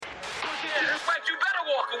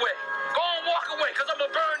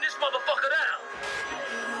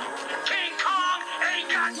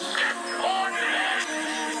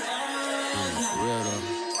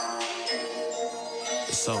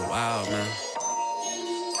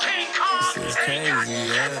That's crazy,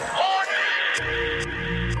 yeah.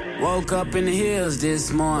 Woke up in the hills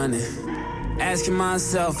this morning, asking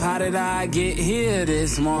myself, how did I get here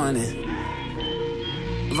this morning?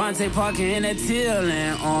 Vontae Parker in that teal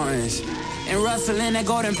and orange, and Russell in that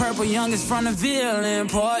golden purple, youngest from the Ville,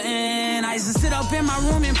 important. I used to sit up in my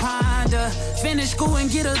room and ponder, finish school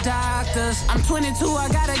and get a doctor's. I'm 22, I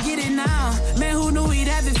gotta get it now. Man, who knew he'd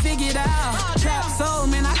have it figured out? Trap soul,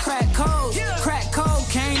 man, I crack cold. Crack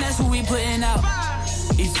cocaine, that's what we putting out.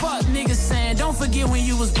 These fuck niggas saying, don't forget when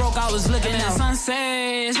you was broke, I was looking at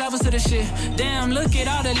sunsets, levels to the shit. Damn, look at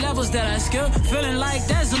all the levels that I skipped. Feeling like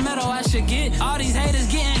that's a medal I should get. All these haters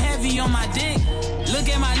getting heavy on my dick. Look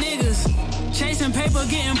at my niggas, chasing paper,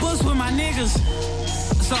 getting books with my niggas.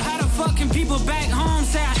 So how the fuck can people back home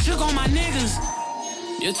say I shook on my niggas?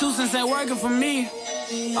 Your 2 cents ain't working for me.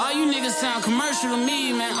 All you niggas sound commercial to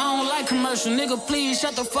me, man. I don't like commercial. Nigga, please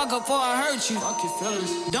shut the fuck up before I hurt you. Fuck your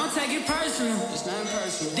feelings. Don't take it personal. It's not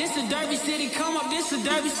personal. This a Derby City come up. This a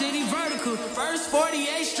Derby City vertical. First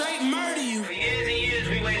 48 straight murder you. For years and years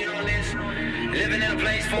we waited on this. Living in a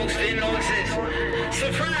place folks didn't know exist.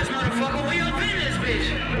 Surprise, motherfucker, we up in this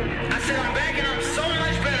bitch. I said I'm back and I'm so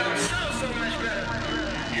much better. I'm so much better.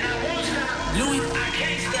 And I won't stop. Louis. I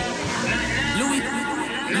can't stop. Not now.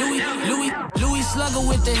 Louis Slugger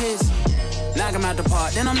with the hits. Knock him out the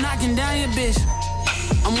park, then I'm knocking down your bitch.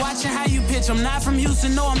 I'm watching how you pitch. I'm not from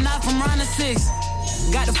Houston, no, I'm not from round the 6.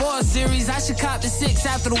 Got the 4 series, I should cop the 6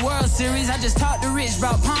 after the World Series. I just talked to Rich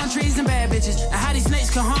about palm trees and bad bitches, and how these snakes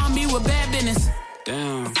can harm me with bad business.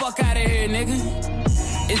 Damn. Fuck out of here, nigga.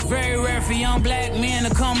 It's very rare for young black men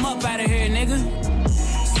to come up out of here, nigga.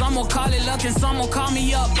 Some will call it luck and some will call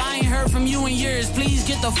me up. I ain't heard from you in years. Please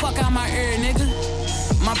get the fuck out my ear, nigga.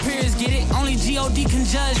 My peers get it. Only G.O.D. can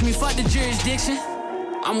judge me. Fuck the jurisdiction.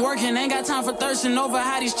 I'm working, ain't got time for thirsting over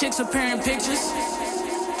how these chicks appear in pictures.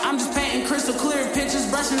 I'm just painting crystal clear pictures,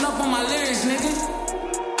 brushing up on my lyrics, nigga.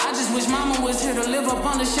 I just wish mama was here to live up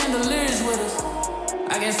on the chandeliers with us.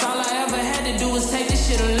 I guess all I ever had to do was take this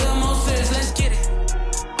shit a little more serious. Let's get it.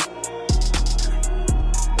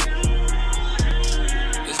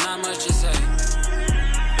 There's not much to say.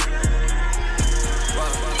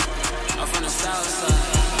 I'm from the south side.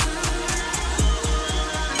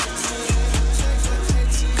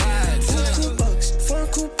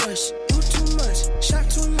 Rush, do too much, shot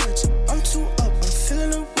too much. I'm too up, I'm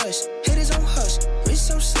feeling a rush. Haters on hush,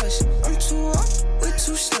 wrist on slush. I'm too up, we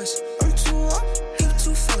too slush. I'm too up, give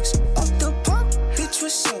 2 fucks. Up the pump, bitch,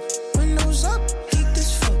 what's up? Windows up, geek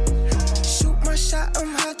this fuck. Shoot my shot,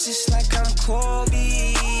 I'm hot just like I'm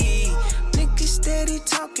Kobe. Niggas steady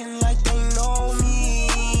talking like they know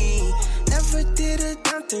me. Never did a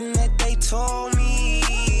damn thing that they told me.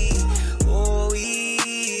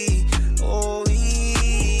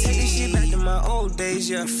 Days,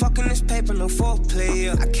 yeah. Fucking this paper, no foreplay,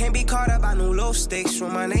 yeah. I can't be caught up by no low stakes. Throw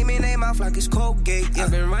my name in their mouth like it's Colgate, yeah.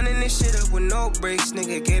 I've been running this shit up with no brakes.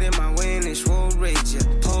 Nigga, get in my way in this road rage, yeah.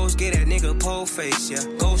 Pose, get that nigga pole face, yeah.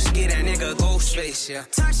 Ghost, get that nigga ghost face, yeah.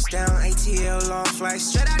 Touchdown, ATL, long flight,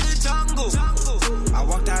 straight out the jungle. I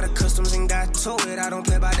walked out of customs and got to it. I don't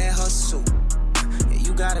play by that hustle. Yeah,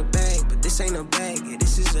 you got a bag, but this ain't a bag, yeah.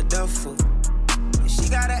 This is a duffel. She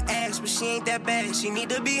got an ass, but she ain't that bad. She need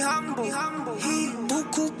to be humble.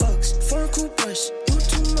 Buku bucks, foreign cool brush. Do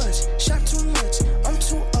too much, shot too much. I'm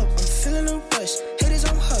too up, I'm feeling a rush. Haters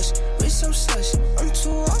on hush, wrist on slush. I'm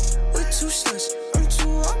too up, we too slush. I'm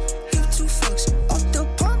too up, give 2 fucks. Up the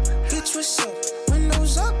pump, bitch, what's up?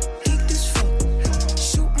 Windows up, geek this fuck.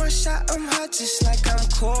 Shoot my shot, I'm hot just like I'm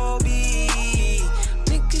Kobe.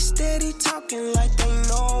 Niggas steady talking like they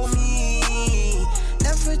know me.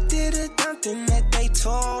 Never did a damn thing that they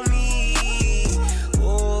told me.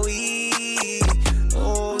 Oh,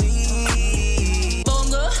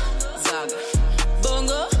 Bongo, Zaga.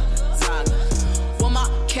 Bongo, Zaga. Want my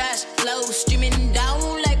cash flow streaming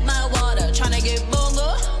down like my water. Tryna get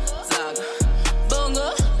bongo, Zaga.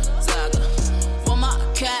 Bongo, Zaga. Want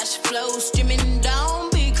my cash flow streaming down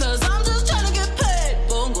because I'm just tryna get paid.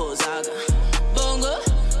 Bongo, Zaga. Bongo,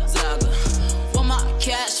 Zaga. Want my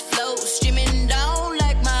cash flow streaming down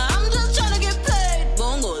like I'm just tryna get paid.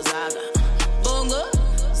 Bongo, Zaga. Bongo,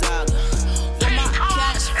 Zaga. Want my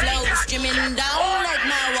cash flow streaming down like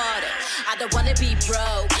my water. I don't wanna be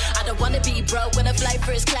broke. I don't wanna be broke when I fly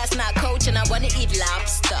first class, not coach, and I wanna eat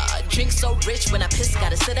lobster. Drink so rich when I piss,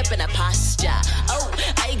 gotta sit up in a posture. Oh,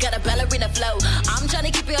 I got a ballerina flow. I'm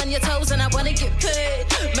tryna keep you on your toes, and I wanna get paid.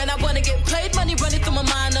 Man, I wanna get paid. Money running through my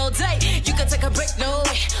mind all day. You can take a break, no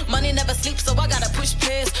way. Money never sleeps, so I gotta push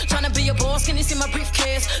piss. Tryna be your boss, can you see my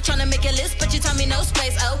briefcase? Tryna make a list, but you tell me no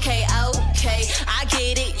space. Okay, I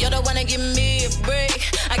get it. You don't wanna give me a break.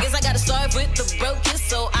 I guess I gotta start live with the brokest,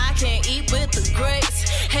 so I can't eat with the greats.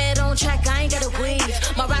 Head on track, I ain't gotta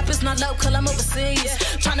weave. My rap is not local, I'm overseas.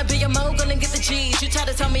 Tryna be a mogul and get the G's. You try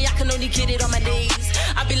to tell me I can only get it on my knees.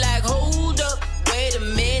 I be like, hold up, wait a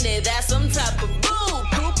minute, that's some type of boo.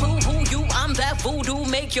 Poo-poo, who you, I'm that voodoo.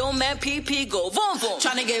 Make your man pee-pee go vroom vroom.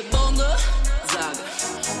 Tryna get bunga, zaga,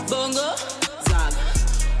 bunga, zaga.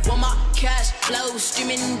 Want my cash flow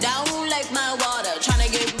streaming down like my water.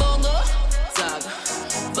 Tryna get bunga, zaga,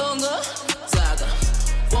 bunga, zaga.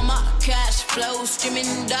 Want my cash flow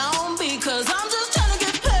streaming down because I'm just tryna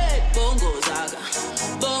get paid. Bunga, zaga,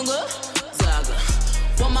 bunga, zaga.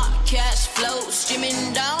 Want my cash flow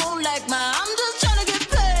streaming down like my, I'm just tryna get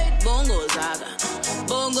paid. Bunga, zaga,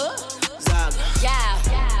 bunga, zaga. Yeah.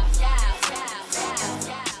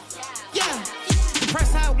 The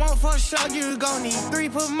price I want for a show, you gon' need 3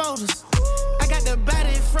 promoters. I got the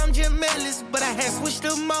body from Jim Ellis, but I had switched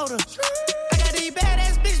the motor. I got these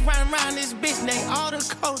badass bitch running around this bitch named all the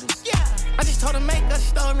coders. Yeah. I just told her make a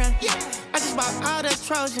store run. Yeah. I just bought all the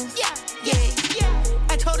Trojans. Yeah.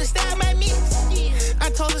 I told her style my mix. Yeah. I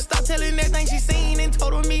told her stop telling everything she seen and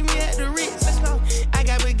told her meet me at the Ritz. Let's go. I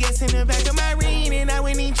got baguettes in the back of my ring and I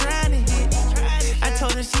went in trying to hit. I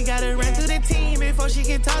told her she gotta run through the team before she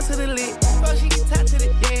can talk to the lit. Before she can talk to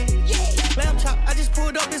the lamb chop, I just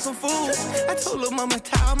pulled up in some food. I told her mama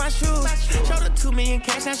tie all my shoes. Showed her 2 million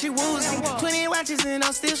cash, now she woozing. 20 watches and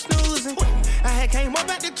I'm still snoozing. I had came up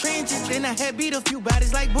out the trenches, then I had beat a few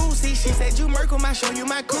bodies like Boosie. She said you Merkle, I show you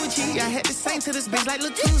my coochie. I had to sing to this bitch like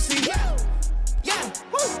Latusi.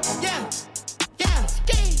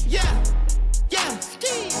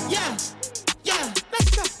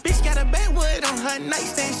 Let's go. Bitch got a backwood on her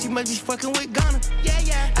nightstand. She must be fucking with Ghana.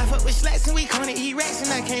 I fuck with slacks and we gonna eat rats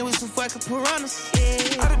and I came with some fucking piranhas.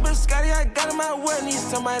 All the bitch Scotty, I got in my way. Need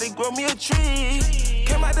somebody grow me a tree.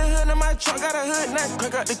 Came out the hood in my truck, got a hood now.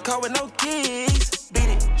 Crack out the car with no keys. Beat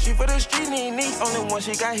it, she for the street knee. Only one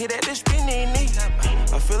she got hit at the street knee.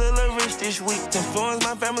 I feel a little rich this week. Influence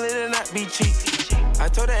my family to not be cheap. I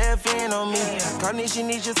told her FN on me. Carney, she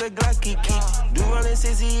needs just a Glocky key. Do rollin'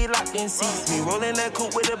 sissy, locked in seats. Me rollin' that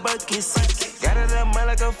coupe with a bucket seat. Got it up mud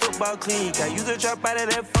like a football cleat. I use a drop out of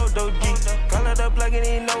that photo G. Call it up plug and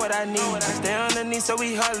he know what I need. Stay underneath so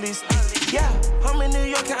we hardly speak. Yeah, I'm in New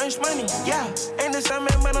York counting money. Yeah, ain't the same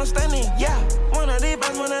man but I'm stunning. Yeah, one of these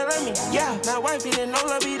boys wanna love me. Yeah, now wifey didn't know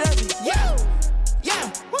love be dubby. Yeah,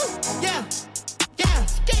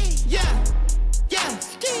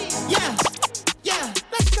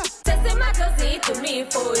 let's go. Sese machozi to me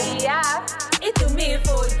for ya, it to me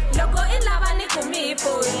for. Loco in lava ni to me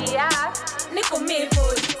for ya, ni to me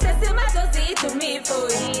for. Sese machozi to me for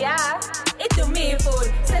ya, it to me for.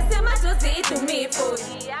 Sese machozi to me for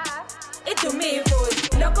ya, it to me for.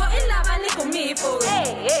 Loco in lava ni to me for,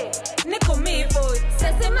 ni to me for.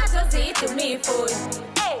 Sese machozi to me for,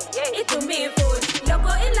 it to me for.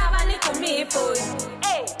 Loco in lava ni to me for,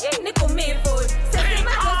 ni to me for. Sese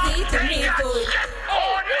machozi to me for.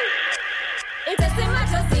 It's a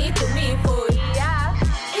machozi to me for ya,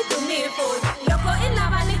 it to me for. Loco in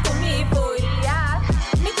lava ni to me for ya,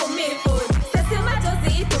 ni to me for. Sese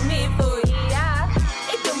machozi to me for ya,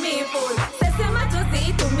 it to me for. Sese machozi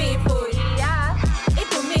to me for ya, it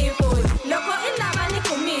to me for. Loco in lava ni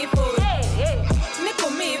to me for, ni to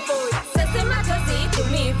me for. Sese machozi to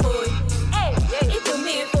me for, it to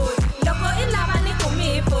me for. Loco in lava ni to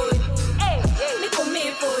me for, ni to me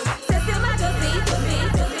for. Sese machozi to me.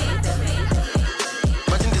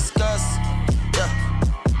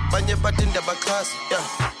 Banye batinda bakhasi,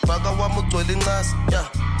 Baka wami ugcwele incasi,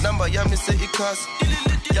 Number yami se ikhasi,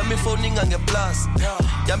 Yami phoninga ngeblast,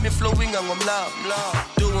 Yami flowinga ngomlao,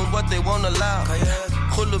 Doing what they won't allow,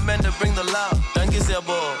 Khulumende bring the loud,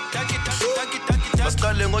 Dangizebo,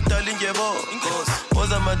 Maskale ngodali njebo,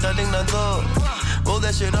 Oza madali nanzo, Roll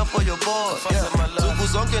that shit up for your boy, Zuku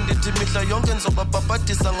zonke ndithi mihla yonke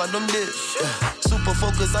nzobapapatisa ngalomli, Super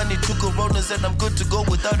focus, I need 2 Coronas and I'm good to go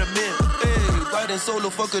without a meal. Hey, riding solo,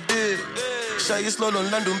 fuck a dick. Shy is slow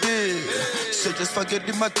on London big. Shit, just forget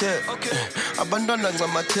in my tech. Abandon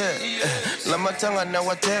on my tech. Lama tanga now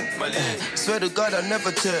I tech. Swear to God, I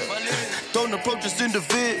never tech. Don't approach us in the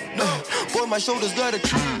vid. Boy, my shoulders got it.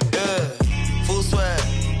 Yeah, full swag,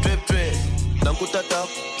 drip drip. Namkutata,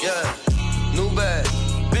 yeah. New bag,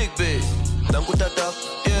 big big. Namkutata,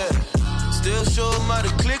 yeah. Still show 'em how to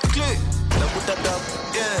click.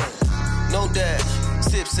 Yeah, no dash,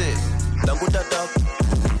 sip, Dangutata.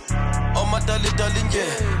 Oh my darling, yeah.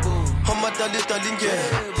 Oh my darling,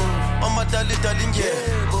 yeah. Oh my darling,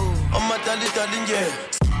 yeah. Oh my darling, yeah.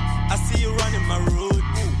 I see you running my road.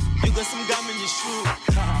 You got some gum in your shoe.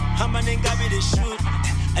 How many got me the shoot?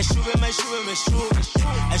 Ashube mashu.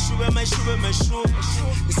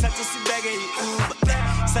 Isato sibage Uber.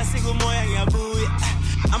 Sasigo moya yabuya.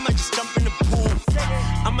 I'ma just jump in the pool.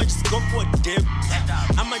 I'ma just go for a dip.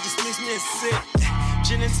 I'ma just mix me a sip.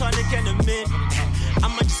 Gin and tonic and a mint.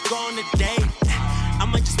 I'ma just go on a date.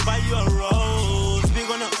 I'ma just buy you a rose. We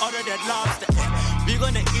gonna order that lobster. We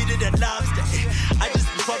gonna eat it at lobster. I just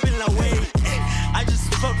be popping la way. I just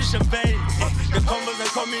pop champagne. The combos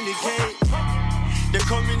that communicate. The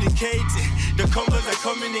combos that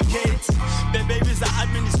communicate. The babies are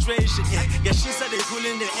administration. Yeah, she said they cool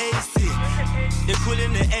in the AC. They cool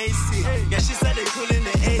in the AC. Yeah, she said they cool in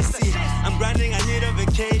the AC. I'm grinding, I need a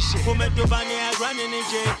vacation. Pull me to Bani, I grind in the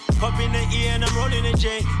J. Pop in the E and I'm rolling in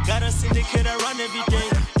J. Got a syndicate, I run every day.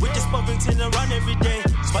 We just popping till I run every day.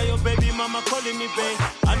 Spy your baby mama calling me babe.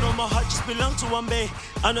 I know my heart just belong to one babe.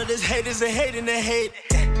 I know there's haters, they hate and they hate.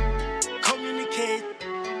 Communicate.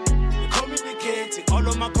 All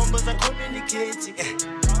of my combos are communicating.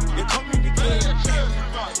 You're communicating.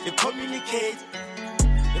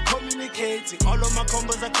 All of my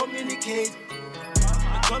combos are communicating.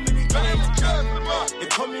 You're communicating.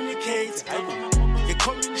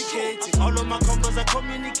 All of my combos are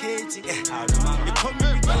communicating.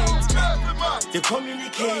 You're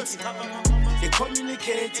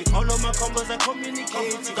communicating. All of my combos are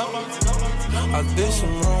communicating. I did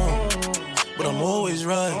some wrong, but I'm always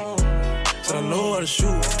right. Said I know how to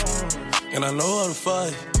shoot, and I know how to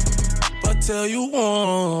fight. If I tell you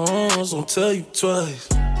once, I'll tell you twice.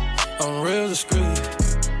 I'm real discreet,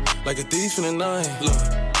 like a thief in the night. Look,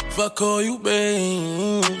 if I call you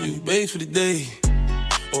babe, you babe for the day,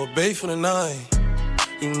 or babe for the night.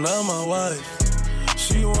 You not my wife.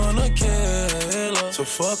 She wanna kill her, so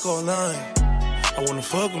fuck all night. I wanna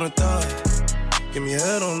fuck on the thigh, give me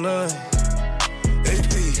head all night. AP,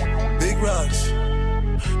 big rocks.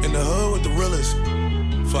 In the hood with the realest.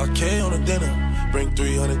 5K on the dinner. Bring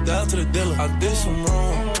 300 down to the dealer. I did some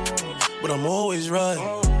wrong, but I'm always right.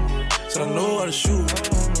 Said I know how to shoot,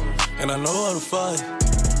 and I know how to fight.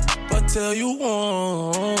 If I tell you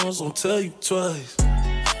once, I'll tell you twice.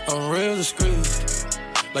 I'm real discreet,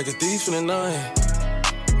 like a thief in the night.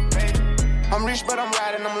 I'm rich, but I'm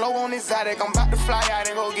riding. I'm low on exotic. I'm about to fly out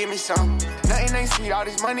and go get me some. Nothing ain't sweet. All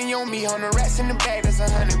this money on me. 100 rats in the bag. That's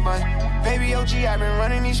 100 bun. Baby OG, I been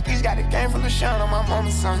running these streets. Got a game full of shine on my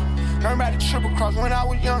mama's son. Learned about the triple cross when I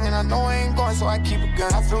was young, and I know I ain't going, so I keep a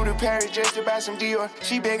gun. I flew to Paris just to buy some Dior.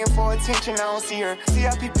 She begging for attention, I don't see her.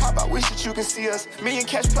 CIP pop, I wish that you can see us. Million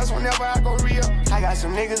cash plus whenever I go real. I got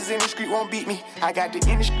some niggas in the street won't beat me. I got the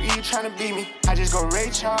industry tryna beat me. I just go Ray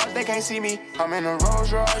Charles, they can't see me. I'm in a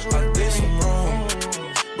Rolls Royce with a did some wrong,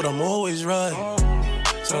 but I'm always right.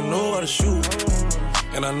 So I know how to shoot,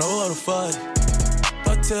 and I know how to fight. If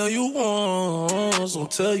I tell you once, I'll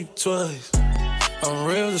tell you twice. I'm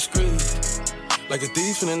real discreet, like a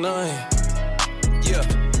thief in the night. Yeah,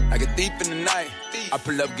 like a thief in the night. I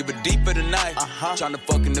pull up, give it deeper tonight. Tryna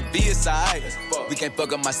fuck in the VSI. We can't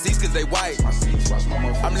fuck up my seats cause they white.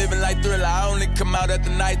 I'm living like Thriller, I only come out at the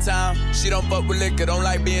nighttime. She don't fuck with liquor, don't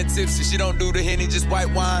like being tipsy. She don't do the Henny, just white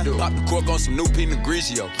wine. Pop the cork on some new Pinot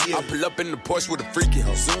Grigio. I pull up in the Porsche with a freaky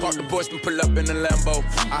hoe. Park the Porsche and pull up in the Lambo.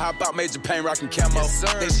 I hop out, Major Payne, rockin' camo.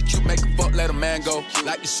 Think she cute, make a fuck, let a man go.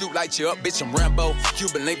 Like to shoot, light you up, bitch, I'm Rambo.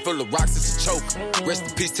 Cuban link full of rocks, it's a choke. Rest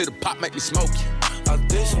in peace to the pop, make me smoke you. I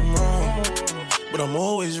did some wrong, but I'm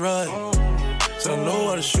always right. So I know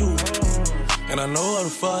how to shoot, and I know how to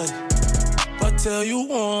fight. If I tell you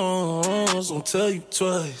once, I'll tell you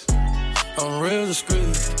twice. I'm real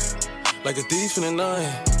discreet, like a thief in the night.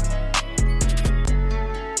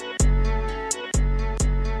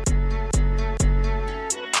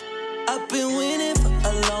 I've been winning for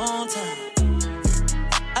a long time.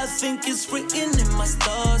 I think it's written in my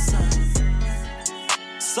star sign.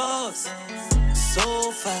 Sauce,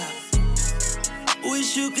 so fast.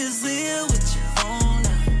 Wish you could see it with your own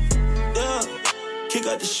eyes. Yeah. Kick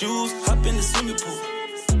out the shoes, hop in the swimming pool.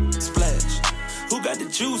 Splash. Who got the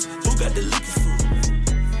juice? Who got the liquor fruit?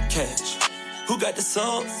 Cash. Who got the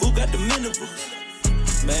salt? Who got the minerals?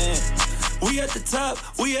 Man, we at the top,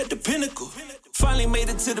 we at the pinnacle. Finally made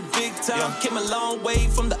it to the big time. Came a long way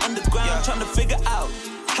from the underground, trying to figure out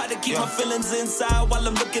how to keep my feelings inside while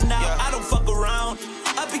I'm looking out. I don't fuck around.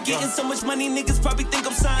 I be getting so much money, niggas probably think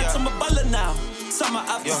I'm signed to my baller now. Summer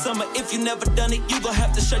after summer, if you never done it, you gon'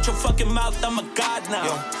 have to shut your fucking mouth. I'm a god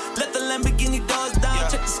now. Let the Lamborghini doors down,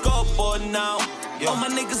 check the scoreboard now. All my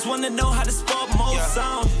niggas wanna know how the sport mode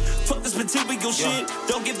sound. Fuck this material shit,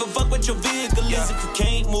 don't give a fuck what your vehicle is if you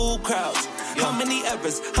can't move crowds. How many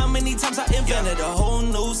errors, how many times I invented a whole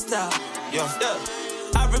new style.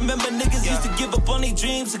 I remember niggas used to give up on their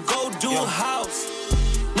dreams to go do a house.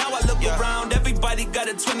 Shawty got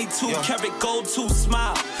a 22 karat gold tooth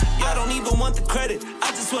smile. I don't even want the credit,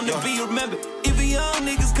 I just want to be remembered. Even young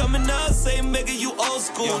niggas coming up say, "Nigga, you old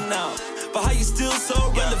school now." But how you still so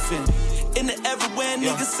relevant? In the everywhere,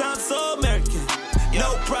 niggas sound so American.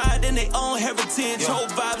 No pride in their own heritage, whole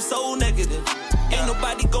vibe so negative. Ain't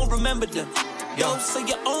nobody gon' remember them. Yo, so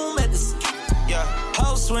your own medicine.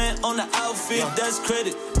 House rent on the outfit, that's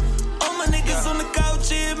credit. All my niggas on the couch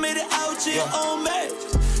here, made it out here on marriage.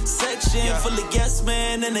 Section full of yes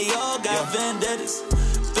men, and they all got vendettas.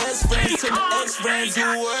 Best friends to my ex-friends who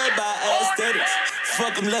worry about aesthetics.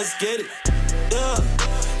 Fuck them, let's get it.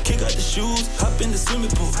 Kick out the shoes, hop in the swimming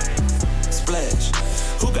pool. Splash.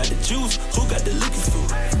 Who got the juice? Who got the liquor food?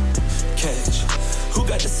 Cash. Who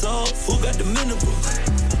got the salt? Who got the minerals?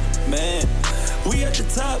 Man, we at the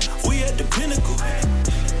top, we at the pinnacle.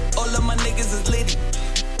 All of my niggas is litty.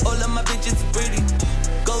 All of my bitches is pretty.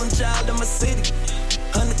 Golden child in my city.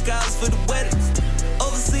 100 cars for the weddings.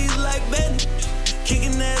 Overseas like Benny.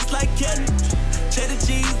 Kicking ass like Kenny. Cheddar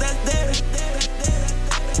cheese, that's there.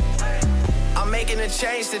 I'm making a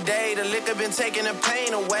change today. The liquor been taking the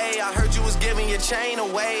pain away. I heard you was giving your chain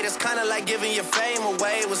away. That's kinda like giving your fame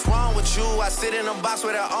away. What's wrong with you? I sit in a box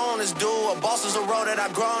where the owners do. A boss is a role that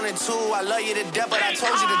I've grown into. I love you to death, but I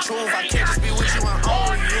told you the truth. I can't just be with you and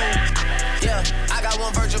only you. Yeah, I got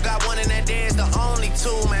one Virgil, got one, and that day is the only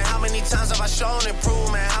two, man. How many times have I shown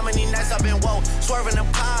improvement? How many nights I've been woke, swerving the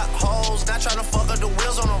potholes, not trying to fuck up the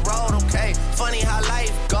wheels on the road, okay? Funny how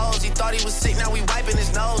life goes. He thought he was sick, now we wiping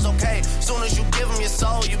his nose, okay? Soon as you give him your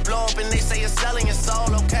soul, you blow up and they say you're selling your soul,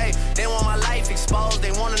 okay? They want my life exposed,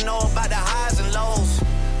 they wanna know about the highs and lows.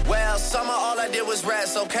 Well, summer all I did was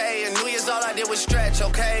rest, okay? And New Year's all I did was stretch,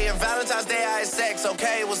 okay? And Valentine's Day I had sex,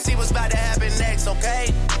 okay? We'll see what's about to happen next,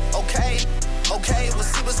 okay? Okay, okay, we'll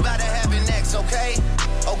see what's about to happen next, okay?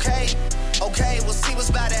 Okay, okay, we'll see what's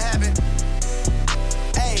about to happen.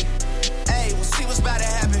 Hey, hey, we'll see what's about to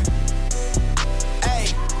happen.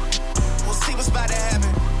 Hey, we'll see what's about to happen.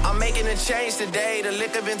 I'm making a change today. The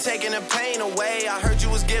liquor been taking the pain away. I heard you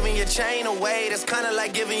was giving your chain away. That's kinda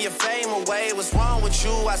like giving your fame away. What's wrong with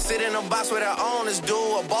you? I sit in a box where the owners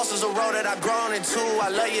do. A boss is a role that I've grown into. I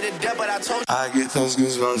love you to death, but I told you I get those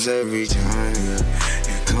goosebumps every time,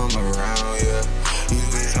 you come around, You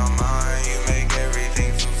ease my mind, you make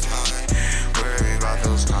everything feel fine. Worry about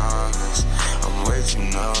those comments, I'm way too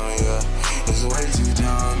numb, It's way too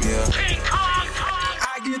dumb,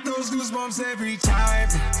 I get those goosebumps every time.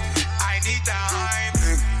 I need the hype.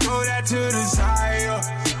 Throw that to the side,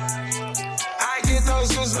 I get those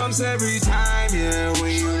goosebumps every time,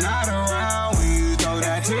 When you're not around, when you throw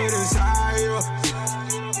that to the side,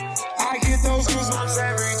 I get those goosebumps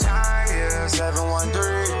every time, 713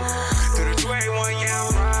 through the 281,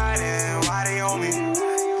 I'm riding. Why they on me?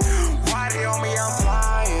 Why they on me? I'm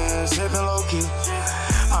flying, sipping low key.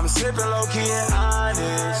 I'm sipping low key and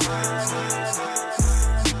honest.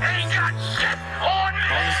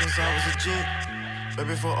 Ever since I was a jit, right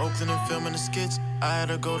before Oakland and filming the skits, I had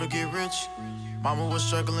to go to get rich. Mama was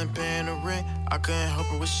struggling paying the rent, I couldn't help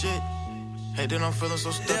her with shit. Hey, then I'm feeling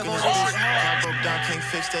so stuck in this bitch. I broke down, can't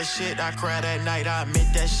fix that shit. I cried at night, I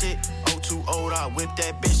admit that shit. Oh, too old, I whipped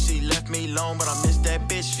that bitch. She left me alone, but I miss that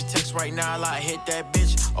bitch. She text right now, like hit that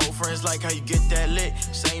bitch. Old friends like how you get that lit.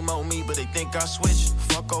 Same old me, but they think I switched.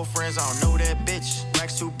 Fuck old friends, I don't know that bitch.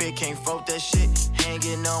 Racks too big, can't fold that shit.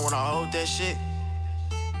 Hanging on when I hold that shit.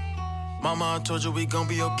 Mama, I told you we gon'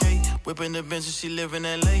 be okay. Whipping the bench and she live in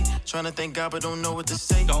LA. Tryna thank God but don't know what to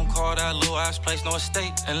say. Don't call that little ass place no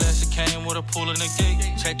estate, unless it came with a pool in the gate.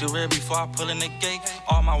 Check the rear before I pull in the gate.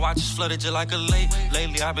 All my watches flooded just like a lake.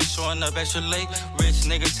 Lately I've been showing up extra late. Rich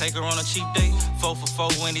nigga take her on a cheap date. 4 for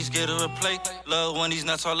 4 Wendy's, get her a plate. Love when these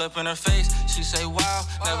nuts all up in her face. She say wow,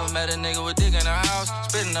 never met a nigga with dick in her house.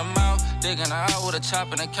 Spitting them out, digging her out with a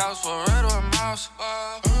chop in the couch for a red or a mouse.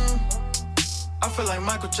 I feel like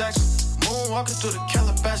Michael Jackson, moonwalking through the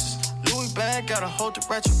Calabasas. Louis bag, gotta hold the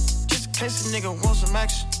ratchet, just in case a nigga wants some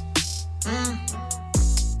action.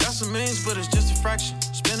 Got some millions, but it's just a fraction.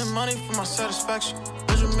 Spending money for my satisfaction.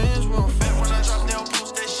 100 millions, we don't fat when I drop, they don't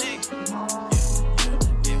post that shit.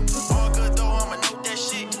 Yeah. All good though, I'ma note that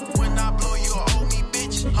shit. When I blow, you owe me,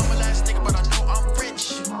 bitch. I'm a last nigga, but I know I'm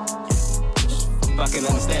rich. I can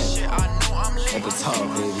understand. Shit, I know I'm lit. At the top,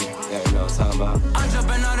 baby. Yeah, you know what I'm talking about. I'm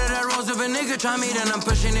jumping out of that rose if a nigga try me, then I'm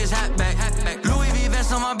pushing his hat back. Louis V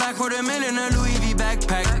vest on my back for the minute, a Louis V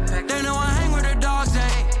backpack. They know I hang with the dogs,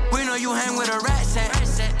 we know you hang with a rat set.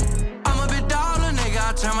 I'm a bit dollar, nigga,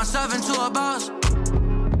 I turn myself into a boss.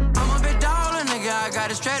 I'm a bit dollar, nigga, I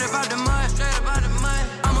got it straight up out the mud.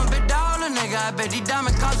 I'm a bit dollar, nigga, I bet these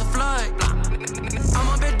diamonds cause a flood. I'm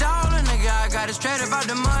a bit dollar, nigga, I got it straight up out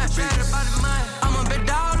the mud. I'm a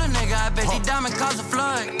bet these diamonds cause a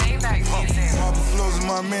flood. Marble flows in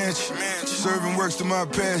my mansion. Serving works to my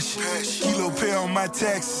passion. Kilo pay on my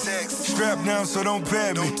taxes. Strap down so don't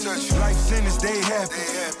pat me. Life sentence, they happy.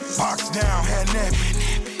 Box down, had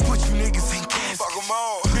nappy. Put you niggas in gas.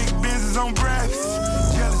 Big business on breakfast.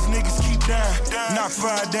 Jealous niggas keep down. Knock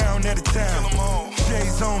 5 down at a time.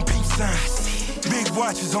 Shades on, peace signs. Big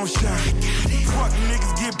watches on shine. Fuck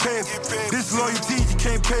niggas get paid. This loyalty you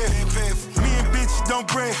can't pay. Me and bitches don't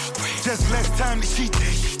break. Just less time to cheat.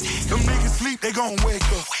 Them niggas sleep, they gon' wake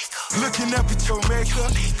up. Looking up at your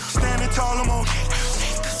makeup. Standing tall, I'm on.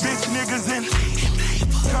 Bitch niggas in.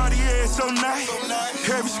 Cartier is so nice.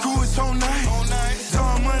 Heavy screw is so nice.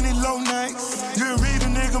 Dawn money, low nights. You read a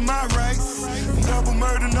nigga my rights. Double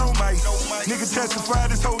murder, no mice. Nigga testified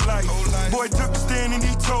his whole life. Boy took a stand and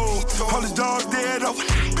he told. All his dogs dead over.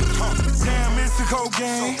 Damn, it's a cold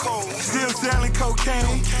game. Still selling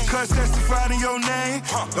cocaine. Cuz testified in your name.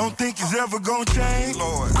 Don't think it's ever gonna change.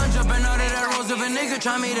 I'm jumping out of that rose of a nigga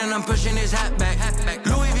try me, then I'm pushing his hat back.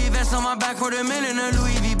 Louis V vest on my back for the minute, a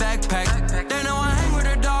Louis V backpack. They know I hang with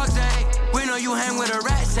the dogs, eh? We know you hang with a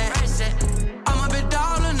rat set. I'm a big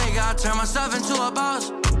dollar nigga, I turn myself into a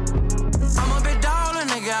boss. I'm a big dollar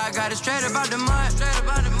nigga, I got it straight about the mud.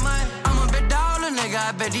 I'm a big dollar nigga,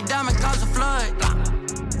 I bet these diamonds cause a flood.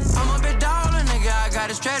 I'm a big dollar nigga, I got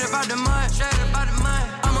it straight about the mud.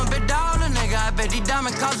 I'm a big dollar nigga, I bet these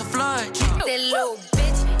diamonds cause a flood. That little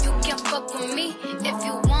bitch, you can fuck with me if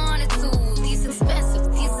you wanted to. These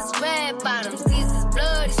expensive, these is red bottoms, these is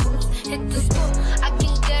bloody shoes. Hit the school, I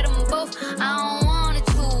can get them both, I don't wanna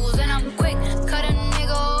choose. And I'm quick, cut a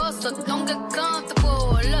nigga off, so don't get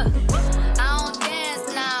comfortable. Look, I don't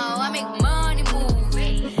dance now, I make money move.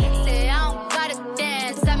 Say I don't gotta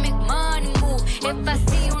dance, I make money move. If I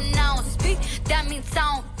see you now speak, that means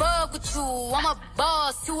I don't fuck with you. I'm a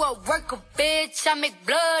boss, you a worker, bitch, I make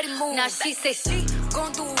bloody moves. Now she say she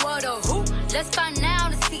gon' do what or who? Let's find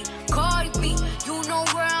out and see. Cardi B, you know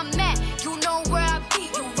where I'm at, you know where I be.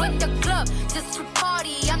 You run the club just to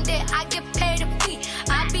party, I'm there, I get paid a fee.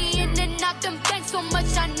 I be in and out them banks so much,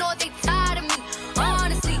 I know they tired of me.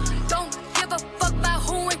 Honestly, don't give a fuck about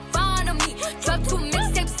who in front of me. Drop 2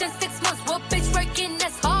 mixtapes in 6 months, what bitch working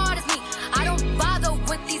as hard as me? I don't bother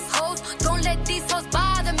with these hoes, don't let these hoes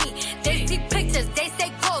bother me. They see pictures, they say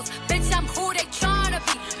goals, bitch I'm who they tryna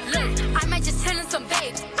be. Look, I might just chill in some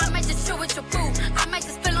babe, I might just chill with your boo, I might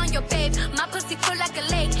just spill on your babe. My pussy feel like a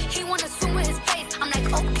lake, he wanna swim with his face. I'm like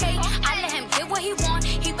okay, I let him get what he want.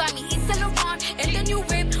 He buy me East Saint Laurent and the new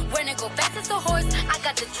whip. When it go fast as a horse, I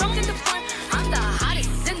got the trunk in the front. I'm the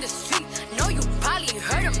hottest in the street, know you probably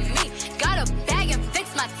heard of me. Got a bag and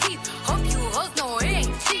fix my teeth, hope you hoes know it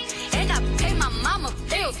ain't cheap. And I pay my mama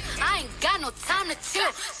bills, I ain't got no time to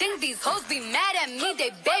chill. Think these hoes be mad at me,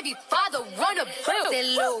 they baby father run a bill. That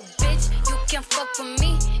little bitch, you can fuck with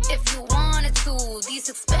me if you wanted to. These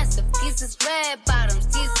expensive, these is red bottoms,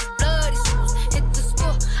 these is bloody shoes. Hit the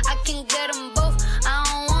school, I can get them both, I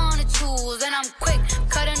don't wanna choose. And I'm quick,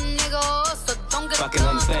 cut a nigga off, so don't get fucking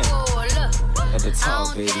understand. Look, at the top, I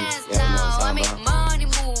don't baby. dance Yeah, you know now, what I I'm make talking about. money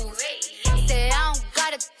move. Say I don't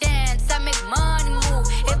gotta dance, I make money move.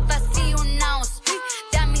 If I see you now speak,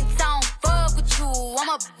 that means I don't fuck with you. I'm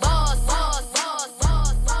a boss, boss, boss,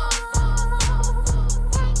 boss,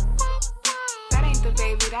 That ain't the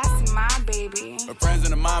baby, that's my baby. Her friends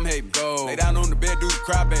and her mom hate me. Go. Lay down on the bed, do the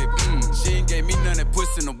cry, baby. She ain't gave me none that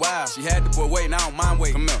puss in a while. She had the boy waiting, I don't mind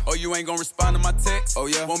waiting. Come here. Oh, you ain't gonna respond to my text? Oh,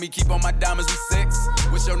 yeah. Want me keep on my diamonds with sex?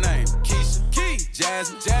 What's your name? Keisha. Key.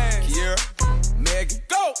 Jasmine. Jazz. Kiera. Megan.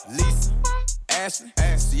 Go. Lisa. Ashley.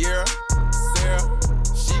 Sierra. Sarah.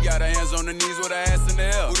 She got her hands on her knees with her ass in the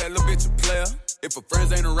air. Who that little bitch a player? If her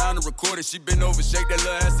friends ain't around to record it, she been over, shake that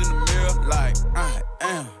little ass in the mirror. Like, I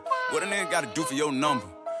am. What a nigga gotta do for your number?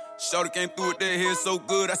 Shorty came through with that hair so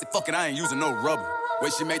good, I said, fuck it, I ain't using no rubber. Way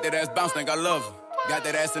she make that ass bounce, think I love her. Got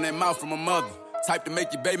that ass in that mouth from her mother. Type to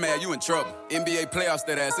make your baby mad, you in trouble. NBA playoffs,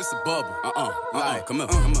 that ass, it's a bubble. Like, come here,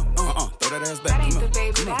 throw that ass back. That ain't the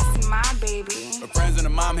baby, that's my baby. Her friends and her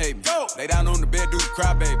mom hate me. Go. Lay down on the bed, do the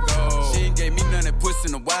cry, baby. Go. She ain't gave me none that puss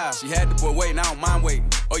in a while. She had the boy waiting, I don't mind waiting.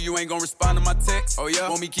 Oh, you ain't gonna respond to my text? Oh, yeah?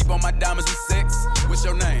 Want me keep on my diamonds with sex? What's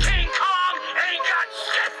your name? King Kong ain't got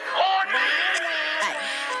shit on me.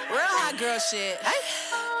 Real hot girl shit. Ay.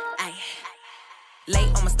 Lay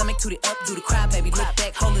on my stomach, toot it up, do the cry, baby. Look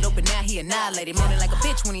back, hold it open, now he annihilated. Moaning like a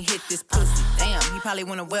bitch when he hit this pussy. Damn, he probably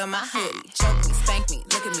wanna wear my hoodie. Choke me, spank me,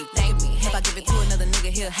 look at me, thank me. If I give it to another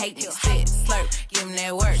nigga, he'll hate me. Spit, slurp, give him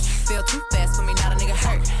that work. Feel too fast for me, not a nigga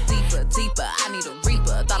hurt. Deeper, I need a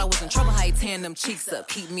reaper. Thought I was in trouble, how you tearing them cheeks up.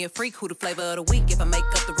 Keep me a freak, who the flavor of the week. If I make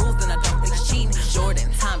up the rules, then I don't think it's cheating.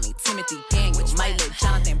 Jordan, Tommy, Timothy, gang with Might let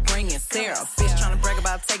Jonathan bring in Sarah. Bitch tryna brag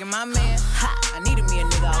about taking my man. Ha, I needed me a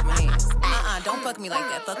nigga off my hands. Don't fuck me like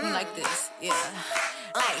that. Fuck me like this. Yeah.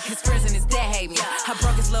 Ay, his friends and his dad hate me. I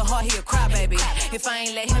broke his little heart, he a crybaby. If I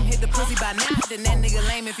ain't let him hit the pussy by now, then that nigga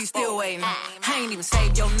lame if he still waiting. I ain't even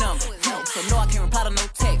saved your number, so no, I can't reply to no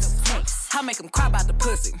text. I make him cry about the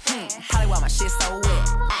pussy. Probably why my shit so wet.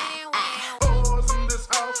 Whores in this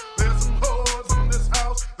house. There's some whores in this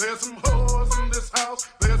house. There's some whores in this house.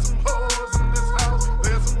 There's some whores in this house.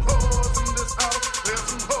 There's some whores in this house. There's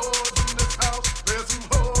some whores in this house. There's some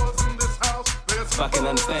whores in this house. Fucking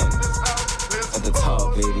understand. At the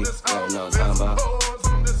top, baby. You already know what I'm talking about.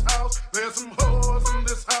 There's some whores in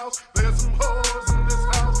this house. There's some whores in this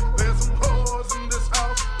house. There's some whores in this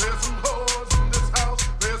house. There's some whores in this house.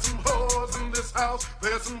 There's some whores in this house.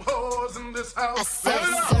 There's some whores in this house. I said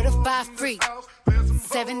certified free.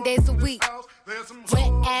 7 days a week.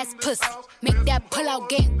 Wet ass pussy. Make that pull out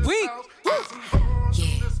game weak.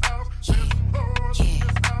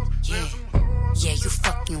 Yeah, you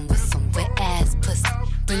fucking with some wet ass pussy.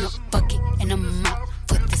 Bring a bucket and a mop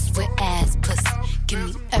for this wet ass pussy. Give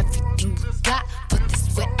me everything you got for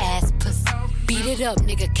this wet ass pussy. Beat it up,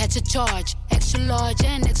 nigga, catch a charge. Extra large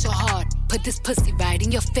and extra hard. Put this pussy right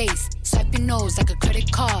in your face. Swipe your nose like a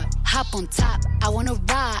credit card. Hop on top, I wanna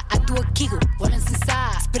ride. I do a giggle, what is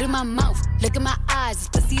inside? Spit in my mouth, look in my eyes. This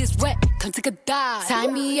pussy is wet, come take a dive. Tie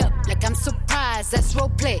me up like I'm surprised, that's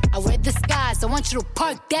roleplay. I wear disguise, I want you to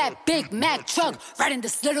park that Big Mac truck right in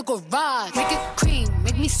this little garage. Make it cream,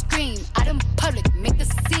 make me scream. Out in public, make the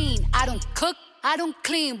scene. I don't cook, I don't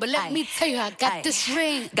clean, but let me tell you, I got this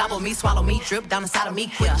ring. Gobble me, swallow me, drip down inside of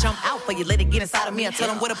me. Quick jump out for you, let it get inside of me. I tell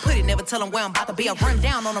them where to put it, never tell them where I'm about to be. I run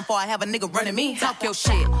down on them before I have a nigga running me. Talk your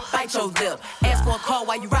shit, bite your lip. Ask for a call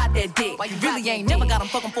while you ride that dick. Why you really ain't never got him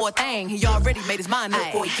fucking for a thing. He already made his mind up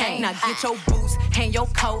before he came. Now get your boots, hang your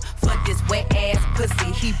coat for this wet ass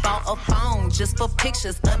pussy. He bought a phone just for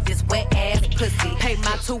pictures of this wet ass pussy. Pay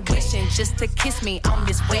my tuition just to kiss me on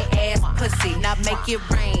this wet ass pussy. Now make it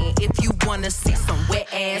rain if you wanna see some wet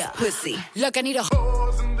ass pussy. Look, I need a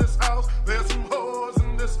whores in this house. There's some whores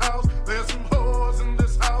in this house. There's some whores in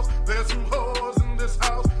this house. There's some whores in this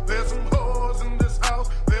house. There's some whores in this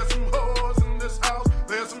house. There's some whores in this house.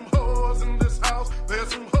 There's some whores in this house. There's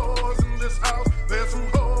some whores in this house. There's some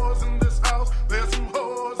whores in this house. There's some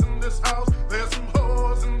whores in this house. There's some whores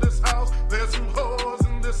in this house. There's some whores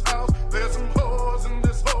in this house. There's some whores in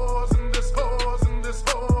this whores in this whores in this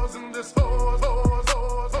whores in this whores.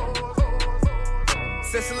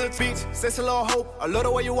 Sexy little bitch, sexy little hoe. I love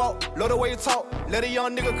the way you walk, love the way you talk. Let a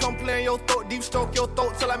young nigga come play in your throat, deep stroke your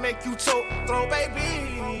throat till I make you choke. Throw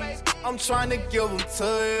babies, I'm trying to give them to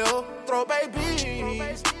you. Throw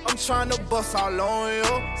babies, I'm trying to bust all on you.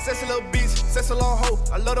 Sexy little bitch, sexy little hoe.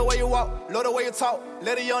 I love the way you walk, love the way you talk.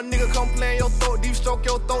 Let a young nigga come play in your throat, deep stroke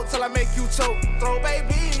your throat till I make you choke. Throw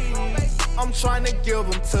babies, I'm trying to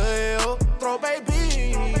give them to you. Throw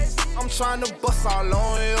babies, I'm trying to bust all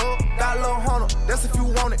on you. Got a little 100, that's if you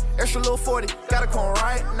want it. Extra little 40, gotta come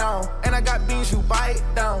right now. And I got beans, you bite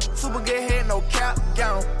down. Super good head, no cap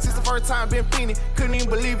gown. Since the first time been fiending, couldn't even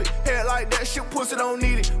believe it. Head like that, shit pussy don't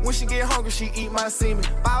need it. When she get hungry, she eat my semen.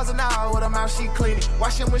 5 an hour with her mouth, she clean it.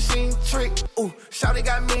 Washing machine trick, ooh. Shawty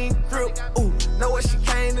got mean grip, ooh. Know what she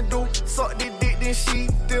came to do. Suck this dick, then she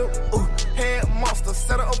dip, ooh. Head monster,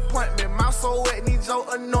 set an appointment. Mouth so wet, need your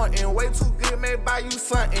anointing. Way too good, may buy you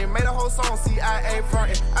something. Made a whole song, CIA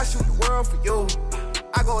frontin'. I shoot the world for you.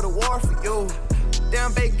 I go to war for you.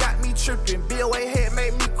 Damn, babe got me trippin'. BOA head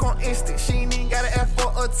made me come instant. She ain't even gotta ask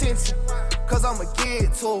for attention. Cause I'ma give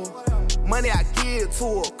it to her. Money I give to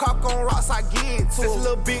her. Cock on rocks I give to her. Sexy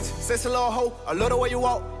little bitch, sexy little hoe. I love the way you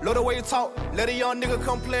walk, love the way you talk. Let a young nigga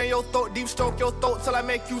come play in your throat, deep stroke your throat till I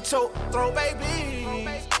make you choke. Throw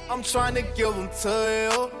babies, I'm trying to give them to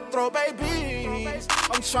you. Throw babies,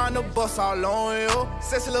 I'm trying to bust all on you.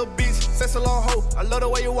 Sexy little bitch, sexy little hoe. I love the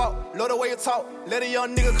way you walk, love the way you talk. Let a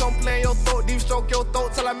young nigga come play in your throat, deep stroke your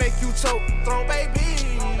throat till I make you choke. Throw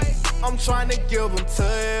babies, I'm trying to give them to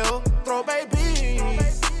you. Throw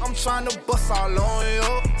babies, I'm trying to bust all on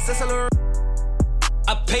you. Sexy little.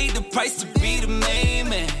 I paid the price to be the main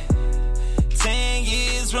man. 10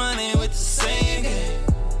 years running with the same game.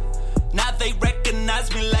 Now they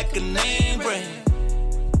recognize me like a name brand.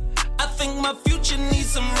 I think my future needs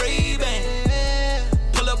some Ray-Ban.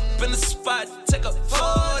 Pull up in the spot, take a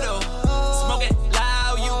photo. Smoke it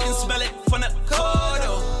loud, you can smell it from the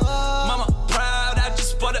corridor. Mama proud, I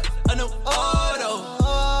just bought a new auto.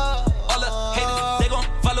 All the haters, they gon'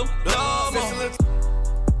 follow Lomo.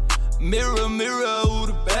 Mirror, mirror, who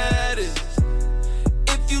the baddest?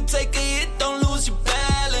 If you take a hit, don't lose your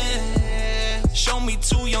balance. Show me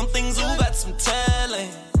 2 young things things who got some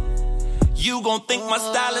talent. You gon' think my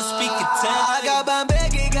style is speaking Italian. I got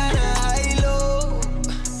Bambeki, got a high-low.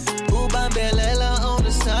 Bambelela on the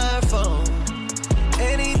styrofoam.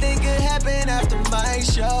 Anything could happen after my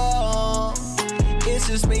show. It's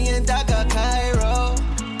just me and Dhaka Cairo.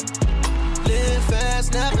 Live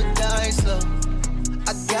fast, never die slow.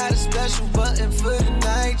 I got a special button for the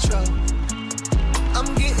nitro.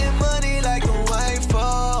 I'm getting money like a white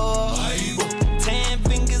fall. 10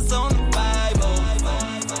 fingers on the Bible.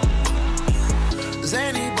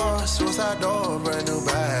 Zany boss, suicide door, brand new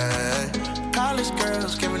bag. College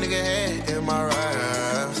girls, give a nigga head in my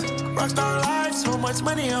raps. Rockstar life, so much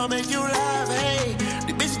money, I'll make you laugh. Hey,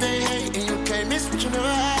 the bitch they hate, and you can't miss what you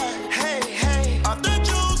never had. Hey, hey, off the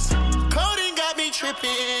juice, codeine got me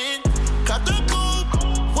tripping. Cut the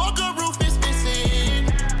coupe, walker roof is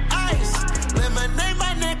missing. Ice, lemonade,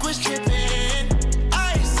 my neck was tripping.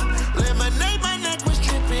 Ice, lemonade, my neck was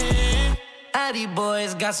tripping. Addy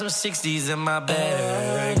boys got some 60s in my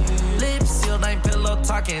bag. Lips sealed, ain't pillow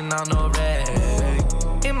talking on no rag.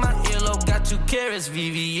 In my earlobe, got 2 carats,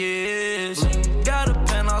 VVS. Got a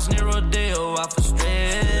penthouse near Rodeo, out for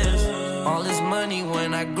stress. All this money,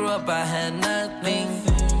 when I grew up, I had nothing.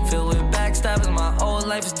 Filled with backstabbing, my whole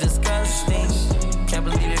life is disgusting. Can't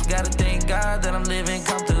believe it, gotta thank God that I'm living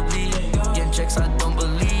comfortably. Getting checks, I don't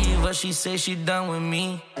believe, but she say she done with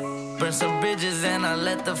me. Burn some bridges and I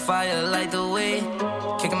let the fire light the way.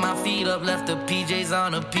 Kicking my feet up, left the PJs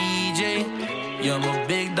on a PJ. Yeah, I'm a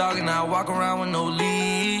big dog and I walk around with no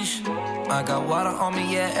leash. I got water on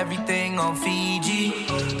me, yeah, everything on Fiji.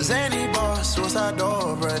 Zany boss, suicide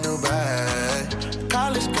door, brand new bag.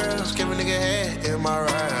 College girls, give a nigga head in my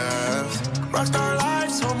raps. Rockstar life,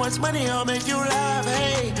 so much money, I'll make you laugh.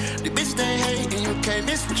 Hey, the bitch they hate, and you can't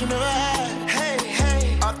miss what you never had. Hey,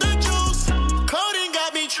 hey, off the juice, codeine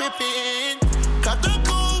got me tripping. Cut the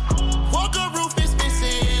coupe, walker roof is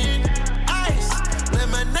missing. Ice,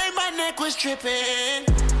 lemonade, my neck was tripping.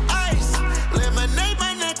 Ice, lemonade,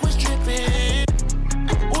 my neck was tripping.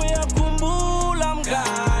 Uyakumbula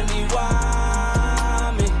mngani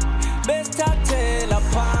wami, besithathela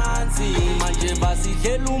phansi manje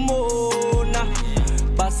basidlela umona,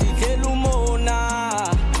 basidlela umona.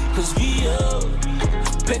 Cause we up,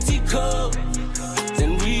 petty cup,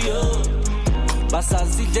 then we up.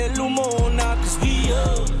 Basasidlela umona, cause we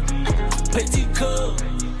up, petty cup,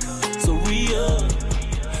 so we up.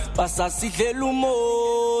 Basasidlela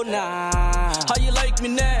umona. How you like me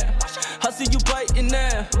now? I see you biting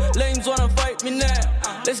now. Lames wanna fight me now.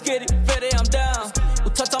 Let's get it, Fede, I'm down.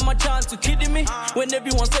 We'll touch on my chance, you kidding me? When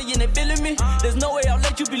everyone's saying they feeling me, there's no way I'll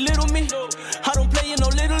let you belittle me. I don't play in no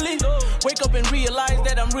little league. Wake up and realize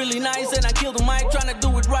that I'm really nice. And I kill the mic, tryna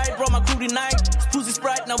do it right. Brought my crew tonight. Pussy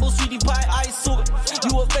Sprite, now we'll sweetie pie, ice sugar.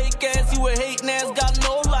 You a fake ass, you a hating ass, got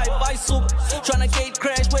no life, ice sugar. Tryna gate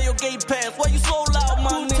crash, where your gate pass? Why you so loud,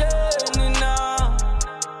 my nigga?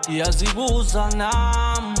 Yazibuza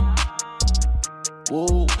nam.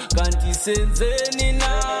 Oh, kanti senzeni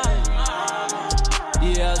na.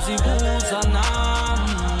 Yazibuza nam.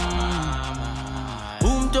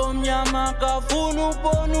 Umtomnyama kafuna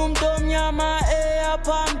ubona umtomnyama eya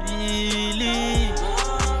phambili.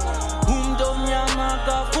 Umtomnyama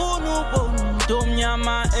kafuna ubona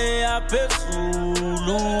umtomnyama eya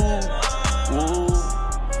phezulu.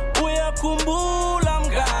 Oh, uyakhumbula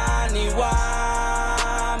mngani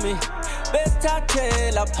wami,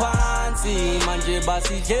 besithathela phansi manje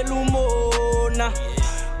basidlela umona,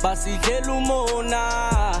 basidlela umona.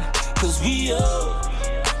 Cause we up,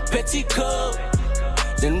 petty cup,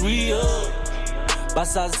 then we up.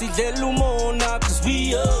 Basasidlela umona, cause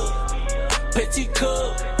we up, petty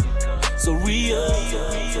cup, so we up.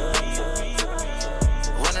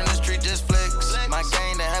 Running the street just flex, my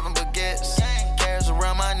gang to heaven baguettes. Cares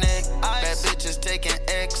around my neck, bad bitches taking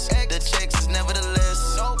X. The checks is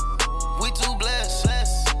nevertheless. We too blessed,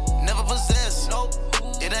 never possess.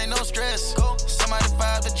 It ain't no stress. Somebody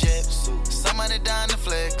fired the jets, somebody dying to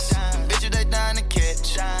flex. Them bitches they dying to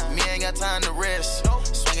catch. Me ain't got time to rest.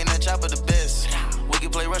 Swinging that chopper the best. We can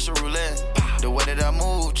play Russian roulette. The way that I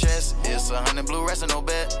move chest, it's 100 blue rest and no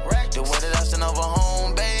bet. The way that I send over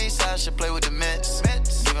home base, I should play with the Mets.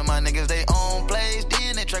 Giving my niggas they own plays,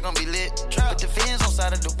 DNA track gon' be lit. Put the fins on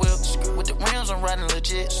side of the whip. With the rims I'm riding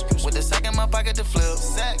legit. With the sack in my pocket to flip.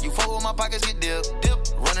 You fuck with my pockets get dipped.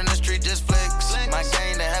 Running the street just flex. My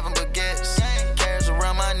gang to having baguettes. Cares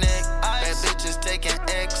around my neck. Bad bitches taking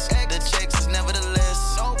X. The checks is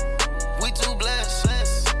nevertheless. We too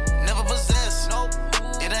blessed. Never possess.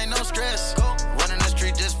 It ain't no stress. Running the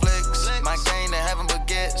street just flex. My gang to having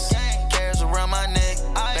baguettes. Cares around my neck.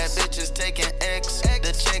 Bad bitches taking X.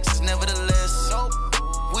 The checks is nevertheless.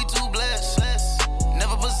 We too blessed.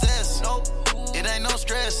 Never possessed. Nope. It ain't no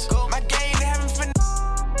stress. My game having fun.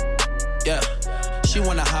 Yeah, she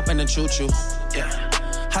wanna hop in the choo-choo.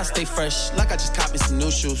 Yeah, I stay fresh like I just copied some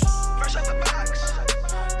new shoes. Fresh out the box.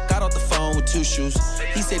 Got off the phone with two shoes.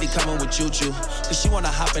 He said he coming with choo-choo, cause she wanna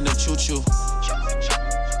hop in the choo-choo.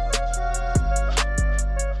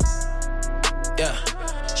 Yeah,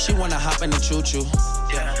 she wanna hop in the choo-choo.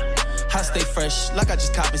 Yeah, I stay fresh like I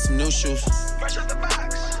just copied some new shoes. Fresh out the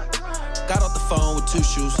box. Got off the phone with two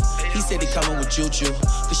shoes. He said he coming with choo-choo,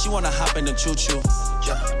 cause she wanna hop in the choo-choo.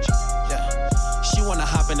 Yeah, yeah, she wanna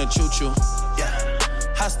hop in the choo-choo. Yeah,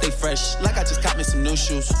 I stay fresh like I just got me some new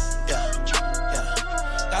shoes. Yeah, yeah,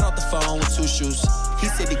 got off the phone with two shoes. He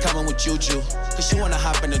said he coming with choo-choo, cause she wanna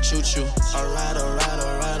hop in the choo-choo. Alright, alright,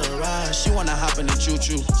 alright, alright. She wanna hop in the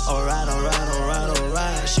choo-choo. Alright, alright, alright,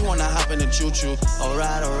 alright. She wanna hop in the choo-choo.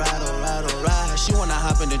 Alright, alright, alright, alright. She wanna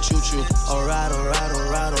hop in the choo-choo. Alright, alright,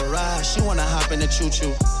 alright, alright. She wanna hop in the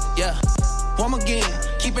choo-choo. Yeah. One again,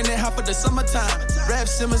 keeping it hot for the summertime. Rap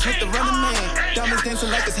Simmons with the running man. Diamonds dancing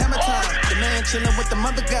like it's hammer time. The man chilling with the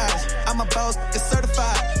mother guys. I'm a boss, it's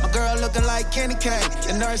certified. My girl looking like candy cane.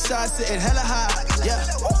 The nurse side sitting hella high. Yeah,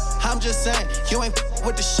 I'm just saying, you ain't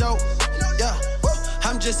with the show. Yeah,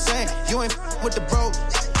 I'm just saying, you ain't with the bro.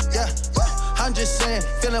 Yeah, I'm just saying,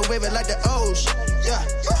 feeling wavy like the ocean. Yeah,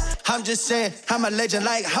 I'm just saying, I'm a legend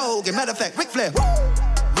like Hogan. Matter of fact, Ric Flair.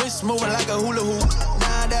 Wrist moving like a hula hoop.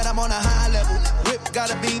 Now that I'm on a high level, whip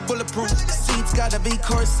gotta be bulletproof. Seats gotta be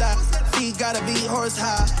courtside. Feet gotta be horse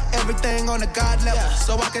high. Everything on a God level,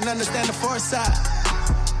 so I can understand the foresight.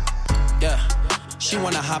 Yeah, she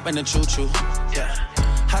wanna hop in the choo-choo. Yeah,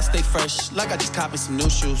 I stay fresh like I just copied some new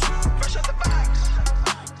shoes. Fresh out the box.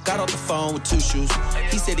 Got off the phone with two shoes.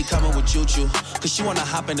 He said he coming with choo-choo, cause she wanna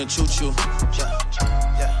hop in the choo-choo. Yeah,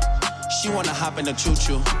 yeah, she wanna hop in the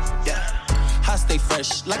choo-choo. Yeah, I stay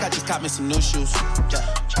fresh like I just copped me some new shoes. Yeah,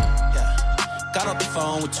 yeah. Got off the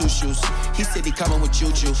phone with two shoes. He said he coming with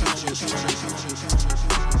choo-choo.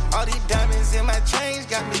 All these diamonds in my chains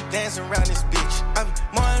got me dancing around this bitch. I'm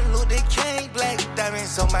Martin Luther King, black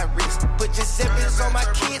diamonds on my wrist. Put Giuseppe's on my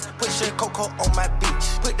kids, put Sher Coco on my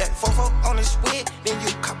bitch. Put that fofo on the squid, then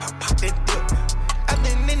you pop that dip. I've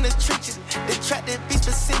been in the trenches, they tried to be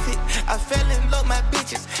specific. I fell in love my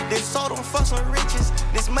bitches, they sold them for some riches.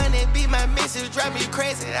 This money be my missus, drive me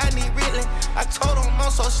crazy, I need reeling. I told them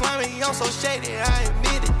I'm so slimy, I'm so shady, I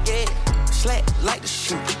admit it, yeah. Slack like the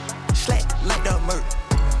shoot, slack like the murk.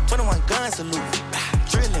 21 gun salute,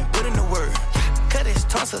 drilling, put in the word. Cut his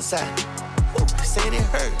tonsils out, said it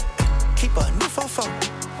hurt. Keep a new fofo,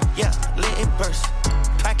 yeah, let it burst.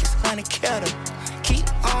 Pockets honey kettle, keep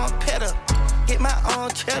on pedal. Get my own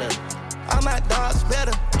cheddar, all my dogs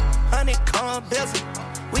better. Honeycomb bezel,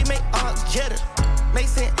 we make arcs jetter.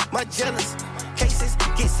 Mason, my jealous, cases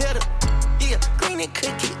get settled. Yeah, green and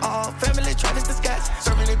cookie, all family Travis the Scots.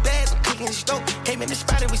 Serving the bags, I'm cooking the stove. Came in the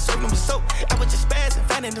spot and we serving with soap. I was just spazzing,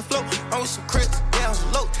 finding the flow. I'm with some crips, down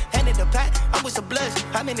some low. Handed the pot, I'm with some blush.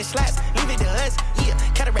 I'm in the slots, leave it to us. Yeah,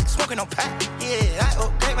 cataract smoking on pot. Yeah, I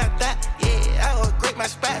upgrade my thought. Yeah, I upgrade my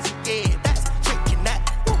spots. Yeah, that's chicken that.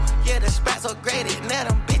 Yeah, the spots upgraded, now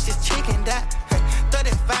them bitches chicken that.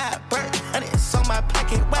 35 bird, and it's on my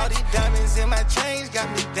pocket watch. All these diamonds in my chains got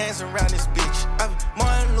me dancing around this bitch. I'm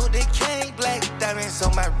Martin Luther King, black diamonds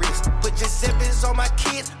on my wrist. Put Giuseppe's on my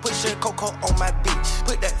kids, put Sher Coco on my bitch.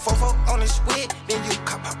 Put that fofo on the squid, then you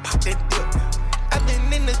pop that dip. I've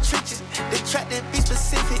been in the trenches, they tried to be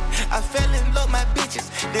specific. I fell in love my bitches,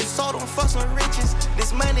 they sold them for some riches.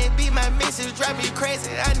 This money be my missus, drive me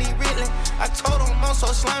crazy, I need reeling. I told them I'm so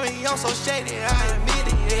slimy, I'm so shady, I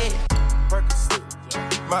admit it, yeah. Percocet,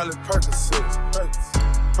 Miley Percocet,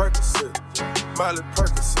 Percocet, Miley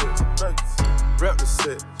Percocet,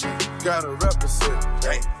 represent, gotta represent.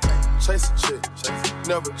 Chase a chick,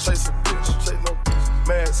 never chase a bitch.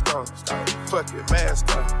 Mask on, fuck it,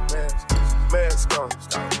 mask on, mask on,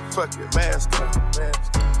 fuck it, mask on.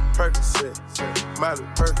 Percocet, Miley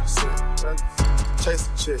Percocet, chase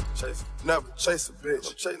a chick, never chase a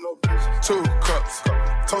bitch. 2 cups,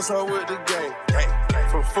 toast her with the game.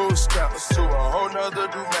 From food scraps to a whole nother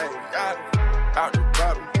domain. Out the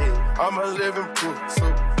bottom, I'm a living proof.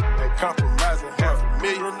 Ain't compromising,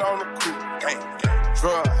 $500,000 on the coupe.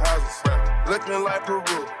 Drug houses, looking like Peru.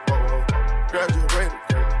 Graduated,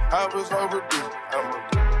 I was overdue. I'm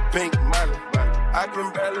a pink money, I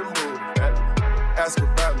can barely move. Ask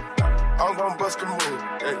about me, I'm gon' bust a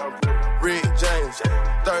move. Reed James,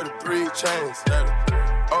 33 chains.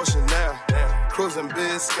 Ocean now, cruising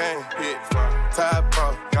Biscayne. Tide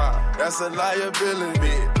Pump, that's a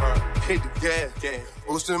liability. hit the gas.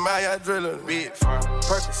 Boosting my adrenaline, big firm.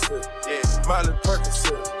 Percocet, yeah. Miley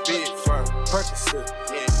Percocet, big firm. Percocet,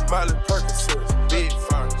 yeah. Miley Percocet, big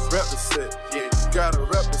firm. Represent, yeah. Gotta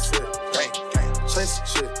represent, gang. Chase a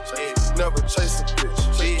chick, yeah. Never chase a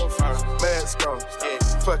bitch, big firm. Mask on, yeah.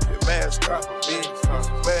 Fuck it, mask on, big firm.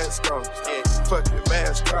 Mask on, yeah. Fuck it,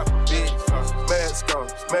 mask on, big firm. Mask on,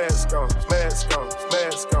 mask on, mask on,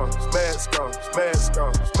 mask on, mask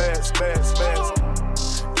on, mask on, mask.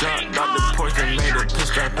 Jumped off the porch and made a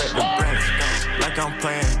pitch up at the bank. Like I'm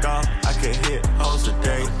playing golf, I could hit holes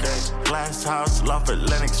today. Glass house, loft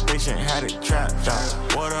Atlantic station, had it trapped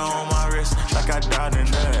out. Water on my wrist, like I died in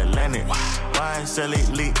the Atlantic. YSL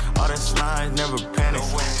elite, all the slides, never panic.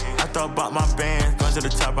 I thought about my band, going to the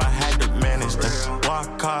top, I had to manage them.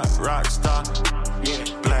 Walk hard, rock star,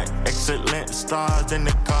 black, excellent stars in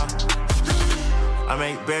the car. I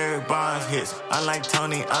make Barry Bonds hits. Unlike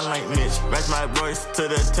Tony, unlike Mitch. Match my voice to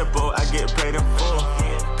the tempo, I get paid in full.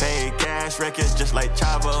 Paid cash records just like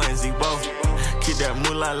Chavo and Zebo. Keep that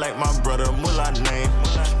moolah like my brother Moolah name.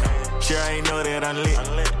 Sure ain't know that I'm lit.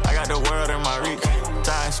 I got the world in my reach.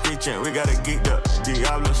 Time screeching, we gotta geek up.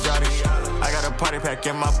 Diablo shotty. I got a party pack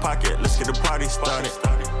in my pocket, let's get the party started.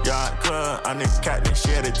 Yard club, I'm the captain,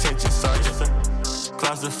 share the tension, sergeant.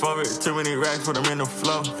 Claustrophobic, too many racks, put them in the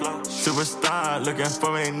flow. Superstar, looking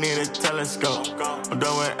for me, need a telescope. I'm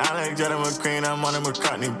done with Alexander McQueen, I'm on a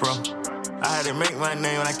McCartney, bro. I had to make my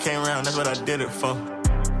name when I came around, that's what I did it for.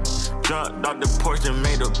 Jumped off the porch and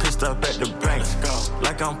made a pissed up at the bank.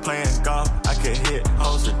 Like I'm playing golf, I could hit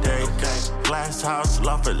holes today. Glass house,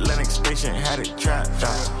 loft Atlantic station, had it trapped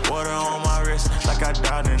out. Water on my wrist, like I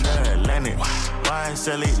died in the Atlantic.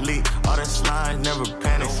 YSL elite, all the slides, never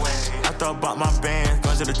panic. I thought about my band,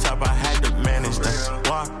 going to the top, I had to manage them.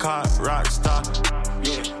 Walk hard, rock star,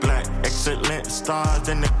 black, excellent stars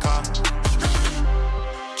in the car.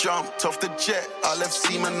 Jumped off the jet, I left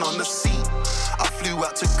semen on the seat. I flew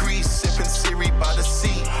out to Greece, sipping Siri by the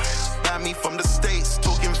sea. Ban me from the States,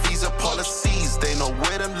 talking visa policies. They know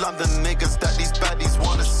where them London niggas that these baddies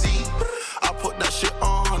wanna see. I put that shit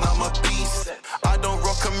on, I'm a beast. I don't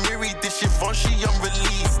rock a Miri, this shit Givenchy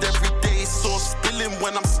unreleased. Every day sauce spilling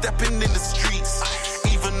when I'm stepping in the streets.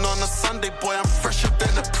 Even on a Sunday, boy, I'm fresher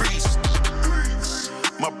than a priest.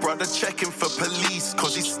 My brother checking for police,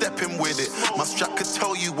 cause he's stepping with it. My strap could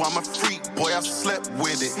tell you I'm a freak, boy, I've slept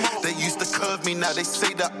with it. They used to curve me, now they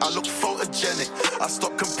say that I look photogenic. I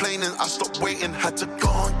stopped complaining, I stopped waiting, had to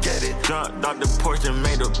go and get it. Jumped off the porch and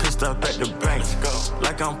made a pissed up at the bank.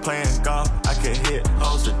 Like I'm playing golf, I could hit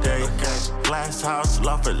holes today. Glass house,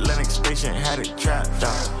 loft Atlantic station, had it trapped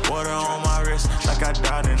out. Water on my wrist, like I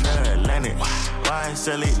died in the Atlantic.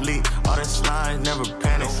 YSL elite, all the slides, never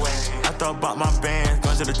panic. I thought about my band,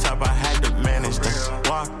 going to the top, I had to manage them.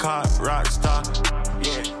 Walk hard, rock star,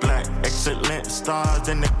 black, excellent stars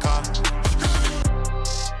in the car.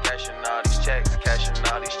 Cashing all these checks, cashing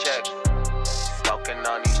all these checks. Smoking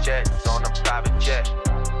on these jets, on a private jet.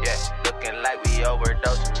 Yeah, looking like we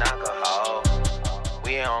overdosing alcohol.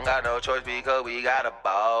 We don't got no choice because we got a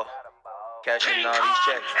ball. Cashing all these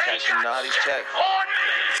checks, cashing all these checks.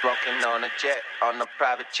 Smoking on a jet, on a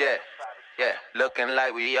private jet. Yeah, looking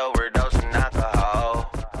like we overdosing alcohol.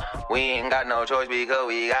 We ain't got no choice because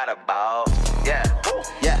we got a ball. Yeah,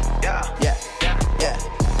 yeah, yeah, yeah, yeah,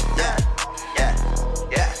 yeah, yeah,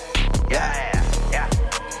 yeah, yeah, yeah, yeah,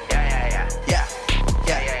 yeah, yeah, yeah,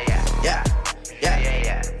 yeah, yeah,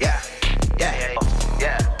 yeah, yeah, yeah,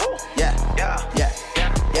 yeah,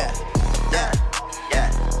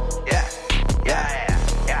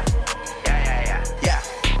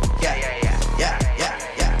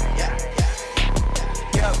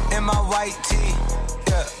 white tee,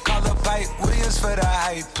 yeah. Call up Ike Williams for the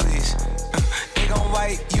hype, please. They gon'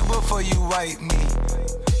 wipe you before you wipe me.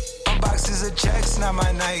 Unboxes of checks, not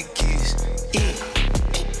my Nikes.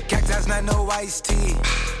 Cactus, not no iced tea.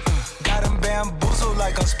 Got them bamboozled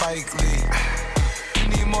like I'm Spike Lee. You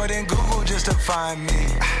need more than Google just to find me.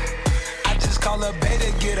 I just call a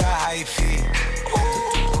beta, get a high fee.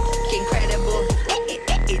 Incredible,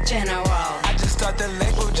 general. I just start the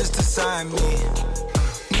label just to sign me.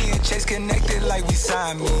 Me and Chase connected like we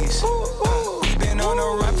Siamese. We been on a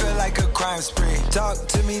run, feel like a crime spree. Talk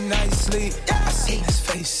to me nicely. I seen his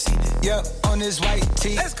face, seen it. Yeah, on his white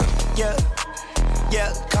tee. Let's go. Yeah,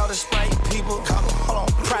 yeah, call the Sprite people. Call him, hold on.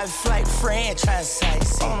 Private flight franchise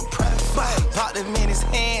sites. On a private flight. Popped him in his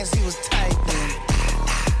hands, he was tight.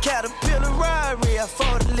 Caterpillar Rari, I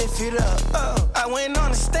fought to lift it up. I went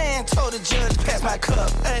on the stand, told the judge, pass my cup.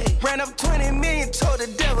 Ay. Ran up 20 million, told the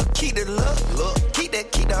devil, keep the look. Keep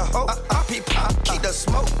the hoe. Pop, keep the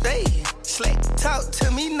smoke. They slick, talk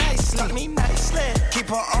to me nicely. Keep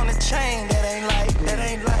her on the chain, that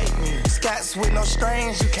ain't like me. Scots with no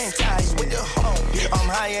strings, you can't tie me. With the hoe. I'm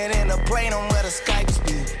higher than the plane on where the Skypes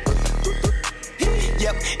be.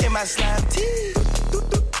 Yep, in my slime tee.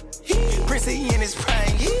 Prissy in his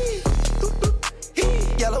prime,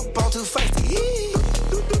 yellow bone too feisty,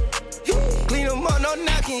 clean them up, no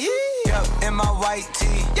knocking, Yep, in my white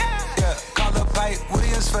tee, yeah. Call up Pipe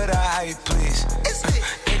Williams for the hype, please.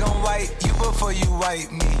 They gon' wipe you before you wipe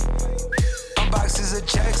me. Boxes of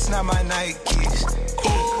checks, not my Nikes.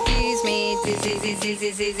 Excuse me,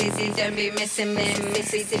 dizzy, don't be missing me.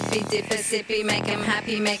 Missy, sippy, make him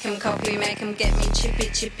happy, make him copy, make him get me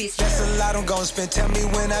chippy. That's a lot I'm gon' spend. Tell me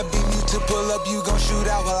when I beat you to pull up, you gon' shoot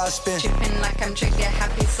out while I spin. Tripping like I'm trigger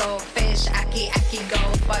happy, soul fish. Aki, go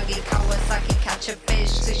buggy, Kawasaki, catch a fish.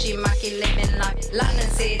 Sushi, maki, living life. London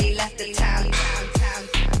City, left the town.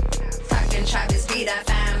 Talking Travis, be that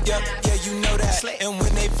fam. Yeah, you know that. And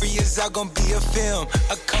when they free us, I gon' be a film,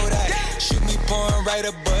 a Kodak. Shoot me pouring right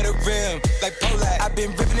above the rim, like Polak. I've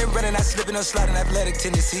been ripping and running, I slipping on sliding athletic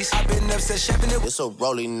tendencies. I've been upset, chefing it. It's a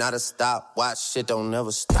rolling, not a stop. Watch shit don't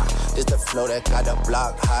never stop. This the flow that got the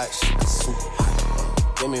block hot. Shit be super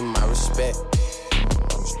hot. Give me my respect.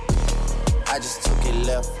 I just took it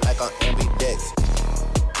left like on ambidex.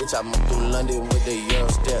 Bitch, I moved through London with the Euro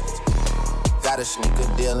steps. Got a sneaker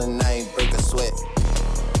deal and I ain't break a sweat.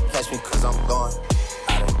 Catch me cause I'm gone.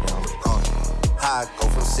 Out of here, I'm gone. How I go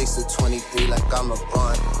from 6 to 23 like I'm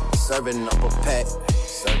LeBron. Serving up a pack.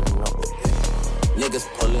 Niggas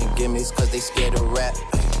pulling gimmicks cause they scared to rap.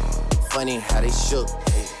 Funny how they shook.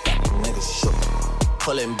 Got them niggas shook.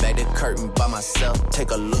 Pulling back the curtain by myself.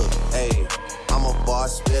 Take a look. Hey, I'm a bar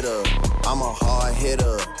spitter. I'm a hard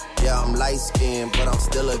hitter. Yeah, I'm light skinned, but I'm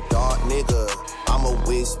still a dark nigga. I'm a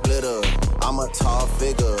wig splitter. I'm a tall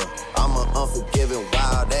figure. I'm an unforgiving,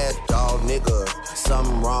 wild ass dog nigga.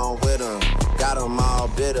 Something wrong with him. Got him all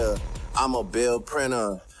bitter. I'm a bill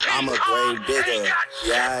printer. I'm a grave digger.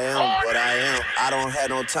 Yeah, I am what I am. I don't have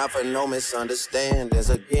no time for no misunderstandings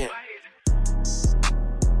again.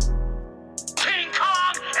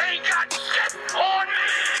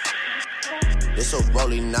 It's a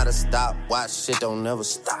rolling, not a stop. Watch shit don't never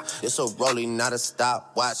stop. It's a rolling, not a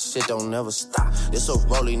stop. Watch shit don't never stop. It's a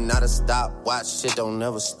rolling, not a stop. Watch shit don't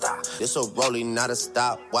never stop. It's a rolling, not a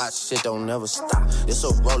stop. Watch shit don't never stop. It's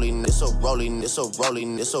a rolling, it's a rolling, it's a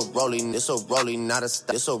rolling, it's a rolling, it's a rolling, not a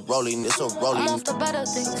stop. It's a rolling, it's a rolling. I'm off the better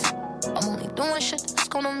things. I'm only doing shit that's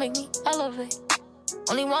gonna make me elevate.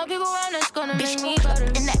 Only want people around that's gonna make me better.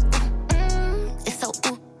 In that, it's so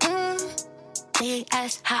They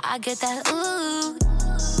ask how I get that ooh.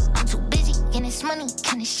 I'm too busy getting this money,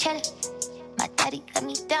 getting this cheddar. My daddy let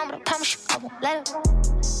me down, but I promise you I won't let him.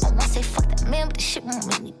 I won't say fuck that man, but this shit won't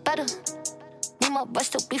make me better. Me and my bruh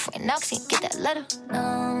still beef right now, cause he ain't get that letter.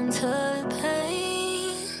 Numb to the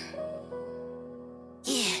pain.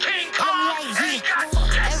 Yeah, I'm like,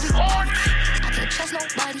 yeah, everybody. I can't trust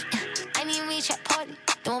nobody. I need me at party.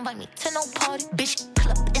 Don't invite me to no party. Bitch,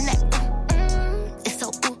 pull up in that it's so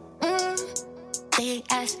They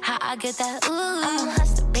ask how I get that ooh. I'm a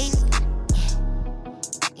hustler, baby.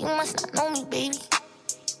 You must not know me, baby.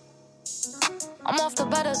 I'm off the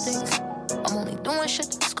better things. I'm only doing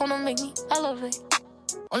shit that's gonna make me elevate.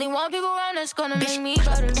 Only want people around that's gonna make me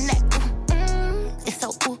better. In that it's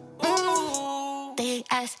so They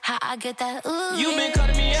ask how I get that ooh. You been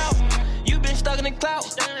cutting me out. You been stuck in the clout.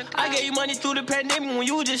 I gave you money through the pandemic when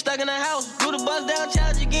you was just stuck in the house. Do the bust down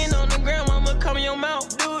challenge again on the ground. I'ma come in your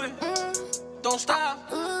mouth. Do it. Don't stop.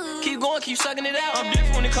 Keep going, keep sucking it out. I'm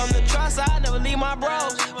different when it comes to trust. I never leave my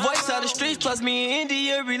bros. Voice of the streets plus me and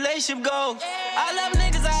India relationship goals. I love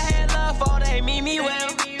niggas I had love for. They mean me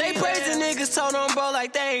well. They praise the niggas told on bro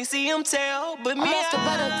like they ain't see him tell. But me, I'm off the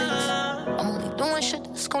better things. I'm only doing shit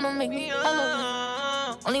that's gonna make me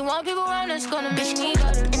elevate. Only want people around that's gonna make me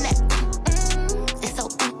better. In that it's so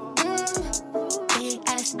They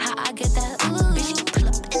ask how I get that ooh. Bitch, pull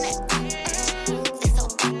up in that it's so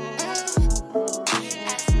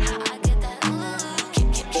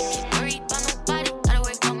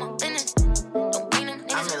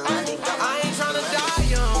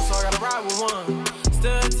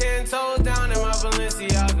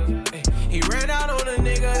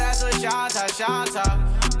Shata.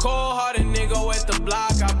 Cold-hearted nigga with the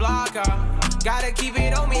blocker. Gotta keep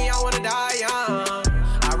it on me, I wanna die young.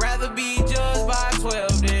 I'd rather be judged by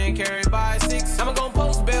 12 than carried by 6. I'ma gon'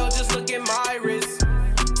 post bail, just look at my wrist.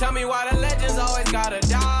 Tell me why the legends always gotta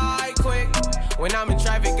die.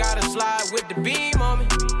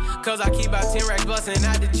 Cause I keep out 10 racks bustin'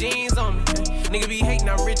 out the jeans on me. Nigga be hatin',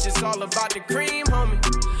 I'm rich, it's all about the cream, homie.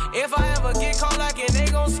 If I ever get caught lacking, they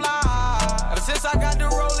gon' slide. Ever since I got the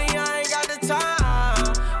rollie, I ain't got the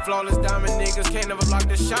time. Flawless diamond niggas can't never block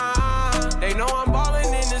the shine. They know I'm ballin'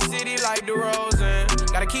 in the city like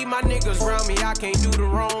DeRozan. Gotta keep my niggas round me, I can't do the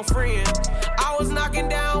wrong friend. I was knocking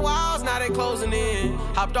down walls, now they closing in.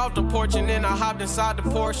 Hopped off the porch and then I hopped inside the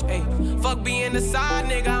Porsche. Ayy, fuck being the side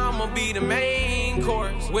nigga, I'ma be the main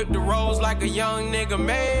course. Whip the rolls like a young nigga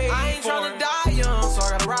made. I ain't tryna die young, so I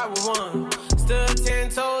gotta ride with one. Stood 10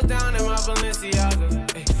 toes down in my Balenciaga.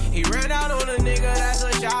 Ayy, he ran out on a nigga, that's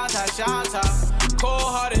a shot out.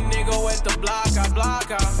 Cold-hearted nigga with the block out.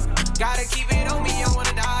 Gotta keep it on me, I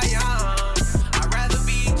wanna die young. I'd rather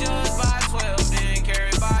be judged by 12 than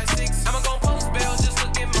carried by 6. I'ma gon' post bail, just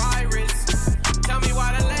look at my wrist. Tell me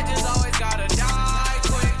why the legends always gotta die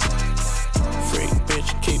quick. Freak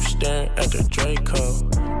bitch, keep staring at the Draco.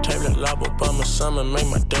 Tape the lob up on my summer, make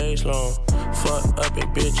my days long. Fuck up a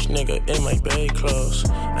bitch, nigga, in my bay clothes.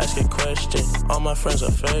 Ask a question, all my friends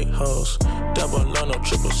are fake hoes. Double on no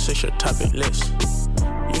 666, your topic list.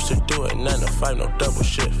 Used to do it 9 to 5, no double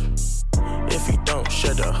shift. If he don't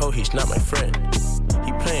share the hoe, he's not my friend.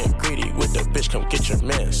 He playing greedy with the bitch, come get your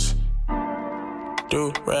mans.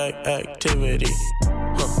 Do rag activity,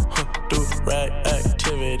 do rag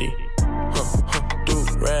activity, do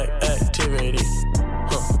rag activity,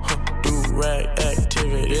 do rag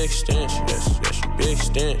activity. Big stench, yes, you big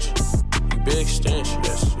stench. You big stench,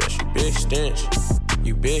 yes, you big stench.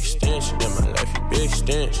 You big stench in my life, you big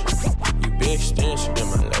stench. You big stench in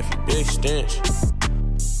my life, you big stench.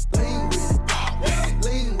 Lean with it,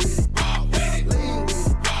 lean with it, lean with it,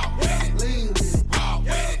 lean with it, lean with it,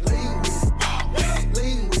 lean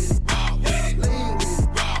with it, lean with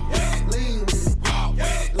it, lean with it,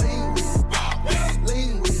 lean with it, lean with it, lean with it,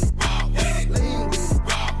 lean with it, lean with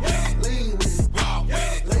it, lean with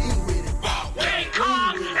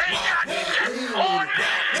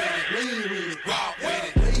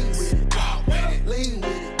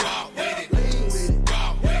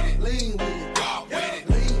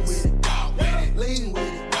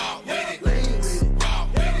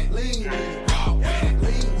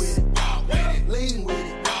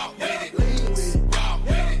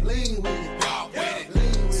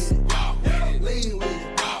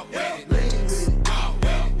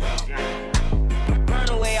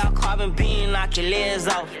Knock your legs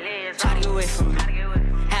off, try to get away from me.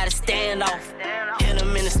 Had to stand off, hit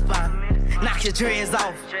him in the spine. Knock your dreads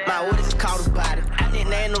off, my what is called a body. I didn't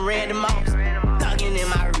name them Randy Moss. Thuggin' in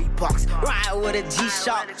my Reeboks, ride with a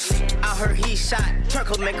G-Shock. I heard he shot,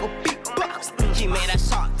 Turco make a beatbox. He made that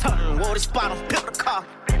shot, turn, wore the spot on, built a car.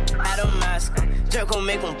 Had a mask, Jerko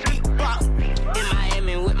make him beatbox. In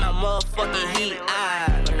Miami with my motherfucking heat.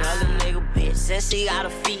 Another nigga bitch, said she got her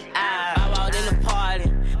feet. I walked in the party.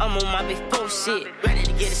 I'm on my big four shit, ready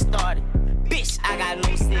to get it started. Bitch, I got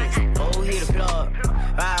no sense. Oh, hit the plug.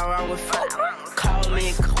 Ride around with folk. Call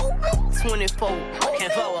me Kobe 24.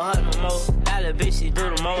 Can't fuck with her no more. That little bitch, she do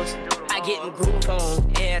the most. I get in groove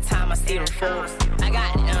on every time I see them folks. I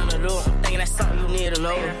got it on the door. Thinking that's something you need to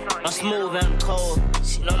know. I'm smooth and I'm cold.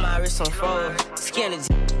 She know my wrist on froze. Skinny. I'm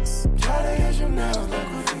trying to get you now like a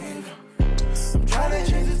fever. I'm trying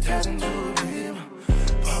to change this cat into a beaver.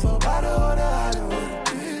 Pop a bottle of the Hollywood.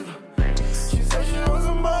 She wants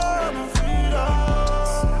some more on the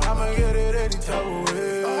freedom. I'ma get it any type of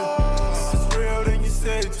way. It's real, then you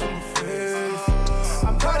say it to my face.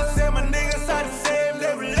 I'm proud to say my niggas are the same,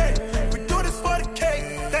 they relate. We do this for the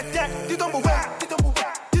cake. That, you don't away.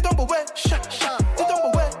 You don't away. Shut. You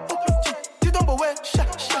don't away. You don't away. Shut.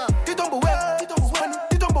 You don't away. You don't away.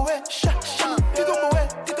 You don't away. Shut. You don't away.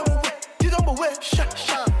 You don't away. You don't away. Shut.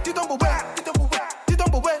 You don't away. You don't away. You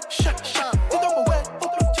don't away. Shut.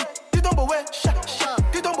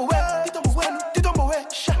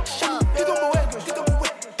 You don't away.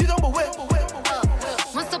 You don't away.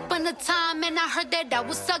 Shut. Once upon a time, and I heard that I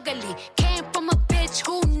was ugly. Came from a bitch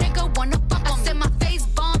who nigga wanna fuck on. I said my face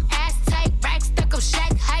bomb, ass tight, rack stuck up,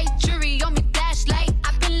 shack height, jury on me, flashlight.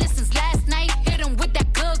 I've been listening last night, hit him with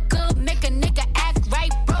that good, make a nigga act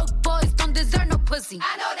right. Broke boys don't deserve no pussy.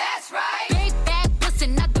 I know that's right. Big bag pussy,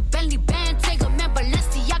 not the Bentley band. Take a man,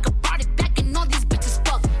 Balenciaga brought it back, and all these bitches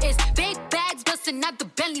fuck. It's big bags bustin', not the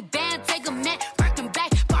Bentley band. Take a man, working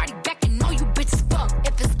back, party back, and all you bitches fuck.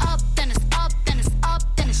 If it's up, then it's up, then it's up,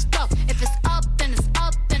 then it's stuck. If it's up, then it's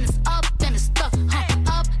up, then it's up, then it's stuck.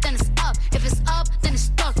 Up, then it's up. If it's up, then it's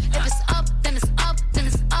stuck. If it's up, then it's up, then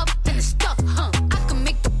it's up, then it's stuck. I can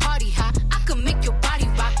make the party hot, I can make your body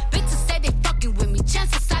rock. Bitches say they fucking with me,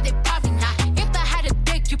 chances are they probably not. If I had a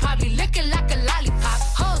dick, you probably lick it like a lollipop.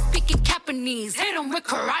 Hoes speaking Japanese, hit 'em with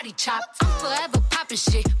karate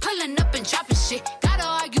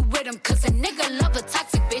him, cause a nigga love a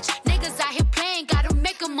toxic bitch. Niggas out here playing, gotta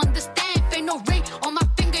make them understand. If ain't no ring on my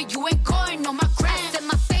finger, you ain't going on my gram. Set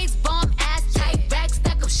my face, bomb, ass tight, rack,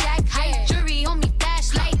 stack up, shack, height. Jury on me,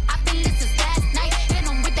 flashlight. I've been listening last night. Hit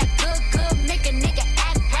him with that good, make a nigga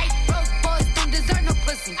act right. Broke boys don't deserve no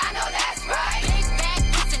pussy. I know that's right. Big bag,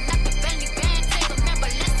 pussy, not the belly band. Take a member,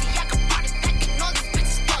 let's see, I can party back and all these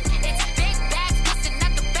bitches fuck. It's big bags, pussy,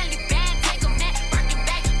 not the belly band. Take a man, working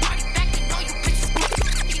back, party back and all you bitches fuck.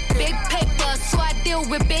 Big paper, so I deal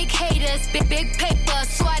with big haters. Big paper,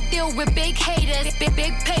 so I deal with big haters.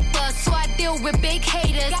 Big paper, so I deal with big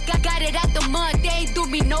haters. Got it out the mud, they ain't do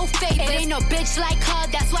me no favors. It ain't no bitch like her,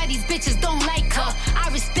 that's why these bitches don't like her. I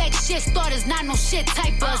respect shit starters, not no shit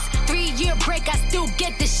typers. 3-year break, I still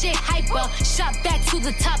get the shit hyper. Shot back to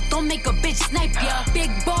the top, don't make a bitch snipe ya.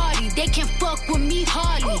 Big body, they can fuck with me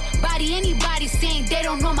hardly. Body anybody saying they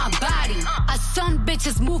don't know my body. I son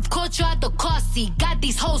bitches move culture out the car seat. Got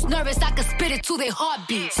these hoes nervous, I can spit it to their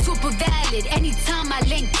heartbeat. Super valid, anytime I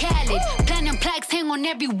link Khaled. Platinum plaques hang on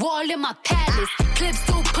every wall in my palace. Clips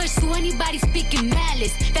still push to anybody speaking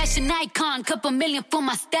malice. Fashion icon, couple million for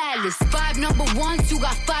my stylist. 5 number ones, you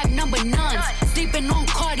got 5 number nuns. Sleeping on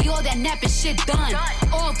Cardi, all that napping shit done.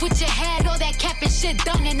 Off with your head, all that capping shit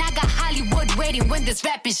done. And I got Hollywood waiting when this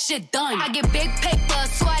rapping shit done. I get big paper,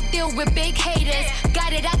 so I deal with big haters.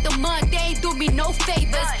 Got it out the mud, they ain't do me no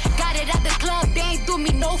favors. Got it out the club, they ain't do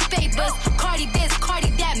me no favors. Cardi this,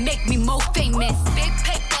 Cardi that, make me more famous. Big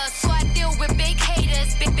paper, so I deal with big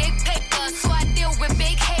haters. Big paper, so I deal with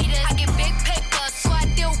big haters. I get big paper, so I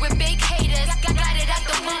deal with big haters. Got it out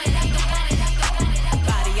the mud.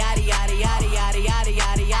 Body yaddy yaddy yaddy yaddy yaddy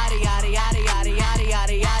yaddy yaddy yaddy yaddy yaddy yaddy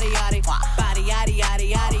yaddy yaddy yaddy. Body yaddy yaddy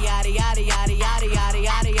yaddy yaddy yaddy yaddy yaddy yaddy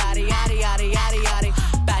yaddy yaddy yaddy yaddy yaddy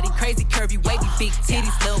yaddy. Body crazy curvy wavy big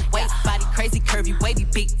titties little waist. Body crazy curvy wavy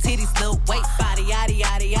big titties little waist. Body yaddy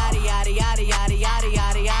yaddy yaddy yaddy yaddy yaddy yaddy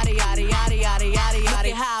yaddy yaddy yaddy yaddy yaddy yaddy yaddy. Look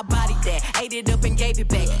at how I body that, ate it up and gave it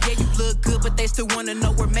back. Yeah, you look good, but they still wanna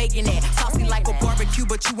know we're making it. Saucy like a barbecue,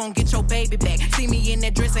 but you won't get your baby back. See me in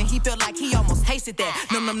that dress and he felt like he almost tasted that.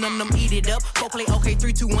 Num, eat it up. Go play okay,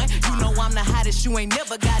 3, 2, 1. You know I'm the hottest, you ain't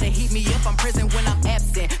never gotta heat me up. I'm present when I'm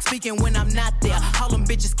absent, speaking when I'm not there. Call them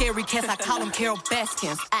bitches scary cats, I call them Carol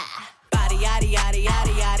Baskins. Body yaddy yaddy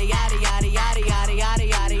yaddy yaddy yaddy yaddy yaddy yaddy yaddy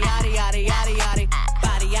yaddy yaddy yaddy yaddy yaddy.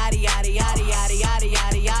 Body yaddy yaddy yaddy yaddy yaddy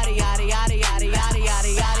yaddy yaddy yaddy yaddy yaddy yaddy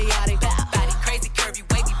yaddy yaddy yaddy. Body crazy curvy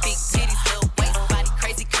wavy big titties little waist. Body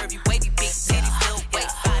crazy curvy wavy big titties little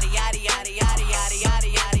waist. Body yaddy yaddy yaddy yaddy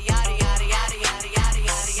yaddy yaddy yaddy yaddy yaddy yaddy yaddy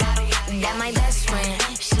yaddy yaddy. That my best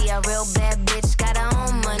friend, she a real bad bitch, got her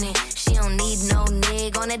own money. She don't need no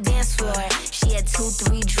nigga on the dance floor. She had 2,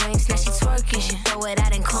 3 drinks, now she twerking. She throw it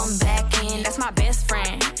out and come back in. That's my best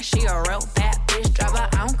friend. She a real bad bitch, drive her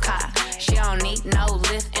own car. She don't need no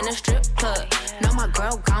lift in a strip club. No, my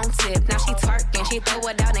girl gon' tip. Now she twerking, she throw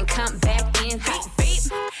it out and come back in. Beep, beep.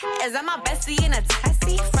 Is that my bestie in a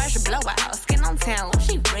taxi? Fresh blowout, skin on tan,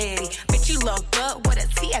 she ready. Bitch, you look good with a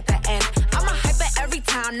T at the end. I'm a hyper every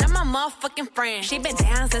time, not my motherfucking friend. She been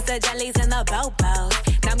down since the jellies and the bobos.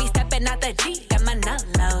 Now me stepping out the Jeep, got my nut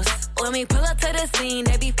lows. When we pull up to the scene,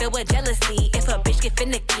 they be filled with jealousy. If a bitch get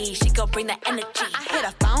finicky, she gon' bring the energy. I hit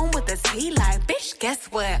a phone with a T like, bitch, guess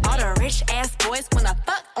what? All the rich ass boys wanna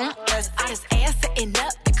fuck on us. I just ass sitting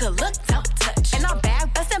up, you could look, don't touch. And I'm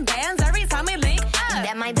back bustin' bands every time we link up.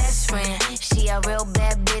 That my best friend, she a real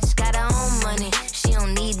bad bitch, got her own money. She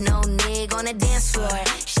don't need no nigga on the dance floor.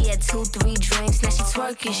 She had 2, 3 drinks, now she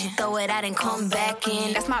twerking. She throw it out and come back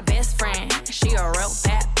in. That's my best friend, she a real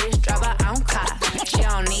bad bitch, drive her own car. She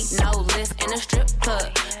don't need no lift in a strip club.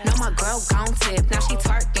 No, my girl gon' tip, now she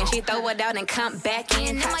twerking. She throw it out and come back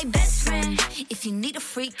in. That my best friend, if you need a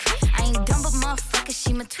freak, I ain't dumb but motherfucker,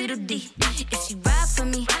 she my Tweedledee. If she ride for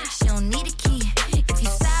me, she don't need a key. If you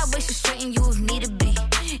sideways, she straighten you if need to be.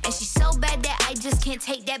 And she so bad that I just can't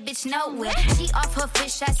take that bitch nowhere. She off her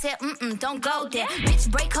fish, I said, don't go there. Bitch,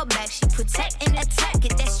 break her back, she protect and attack.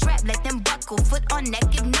 Get that strap, let them buckle, foot on neck,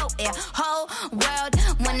 give no air. Whole world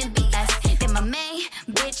wanna be us. Then my main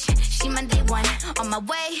bitch, she my day one. On my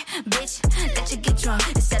way, bitch, let you get drunk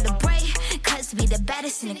and celebrate. Cause we the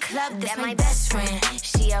baddest in the club, that's my best friend.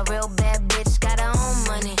 She a real bad bitch, got her own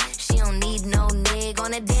money. She don't need no nigga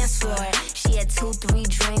on the dance floor. She had 2, 3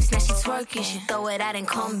 drinks, now she twerking. She throw it out and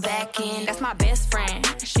come back in. That's my best friend,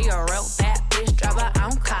 she a real bad bitch, drive her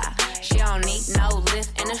own car. She don't need no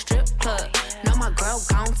lift in a strip club. No, my girl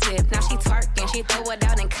gon' tip, now she twerking. She throw it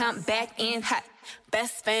out and come back in hot.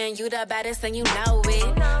 Best fan, you the baddest and you know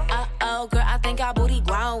it. Uh-oh, girl, I think our booty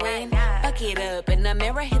growing. Fuck it up in the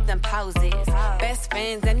mirror, hit them poses. Best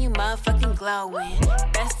friends and you motherfucking glowing.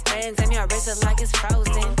 Best friends and your wrist is like it's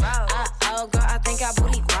frozen. got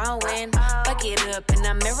booty growing. Fuck it up in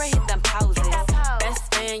the mirror, hit them poses.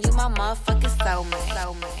 Best friend, you my motherfucking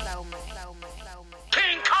soulmate.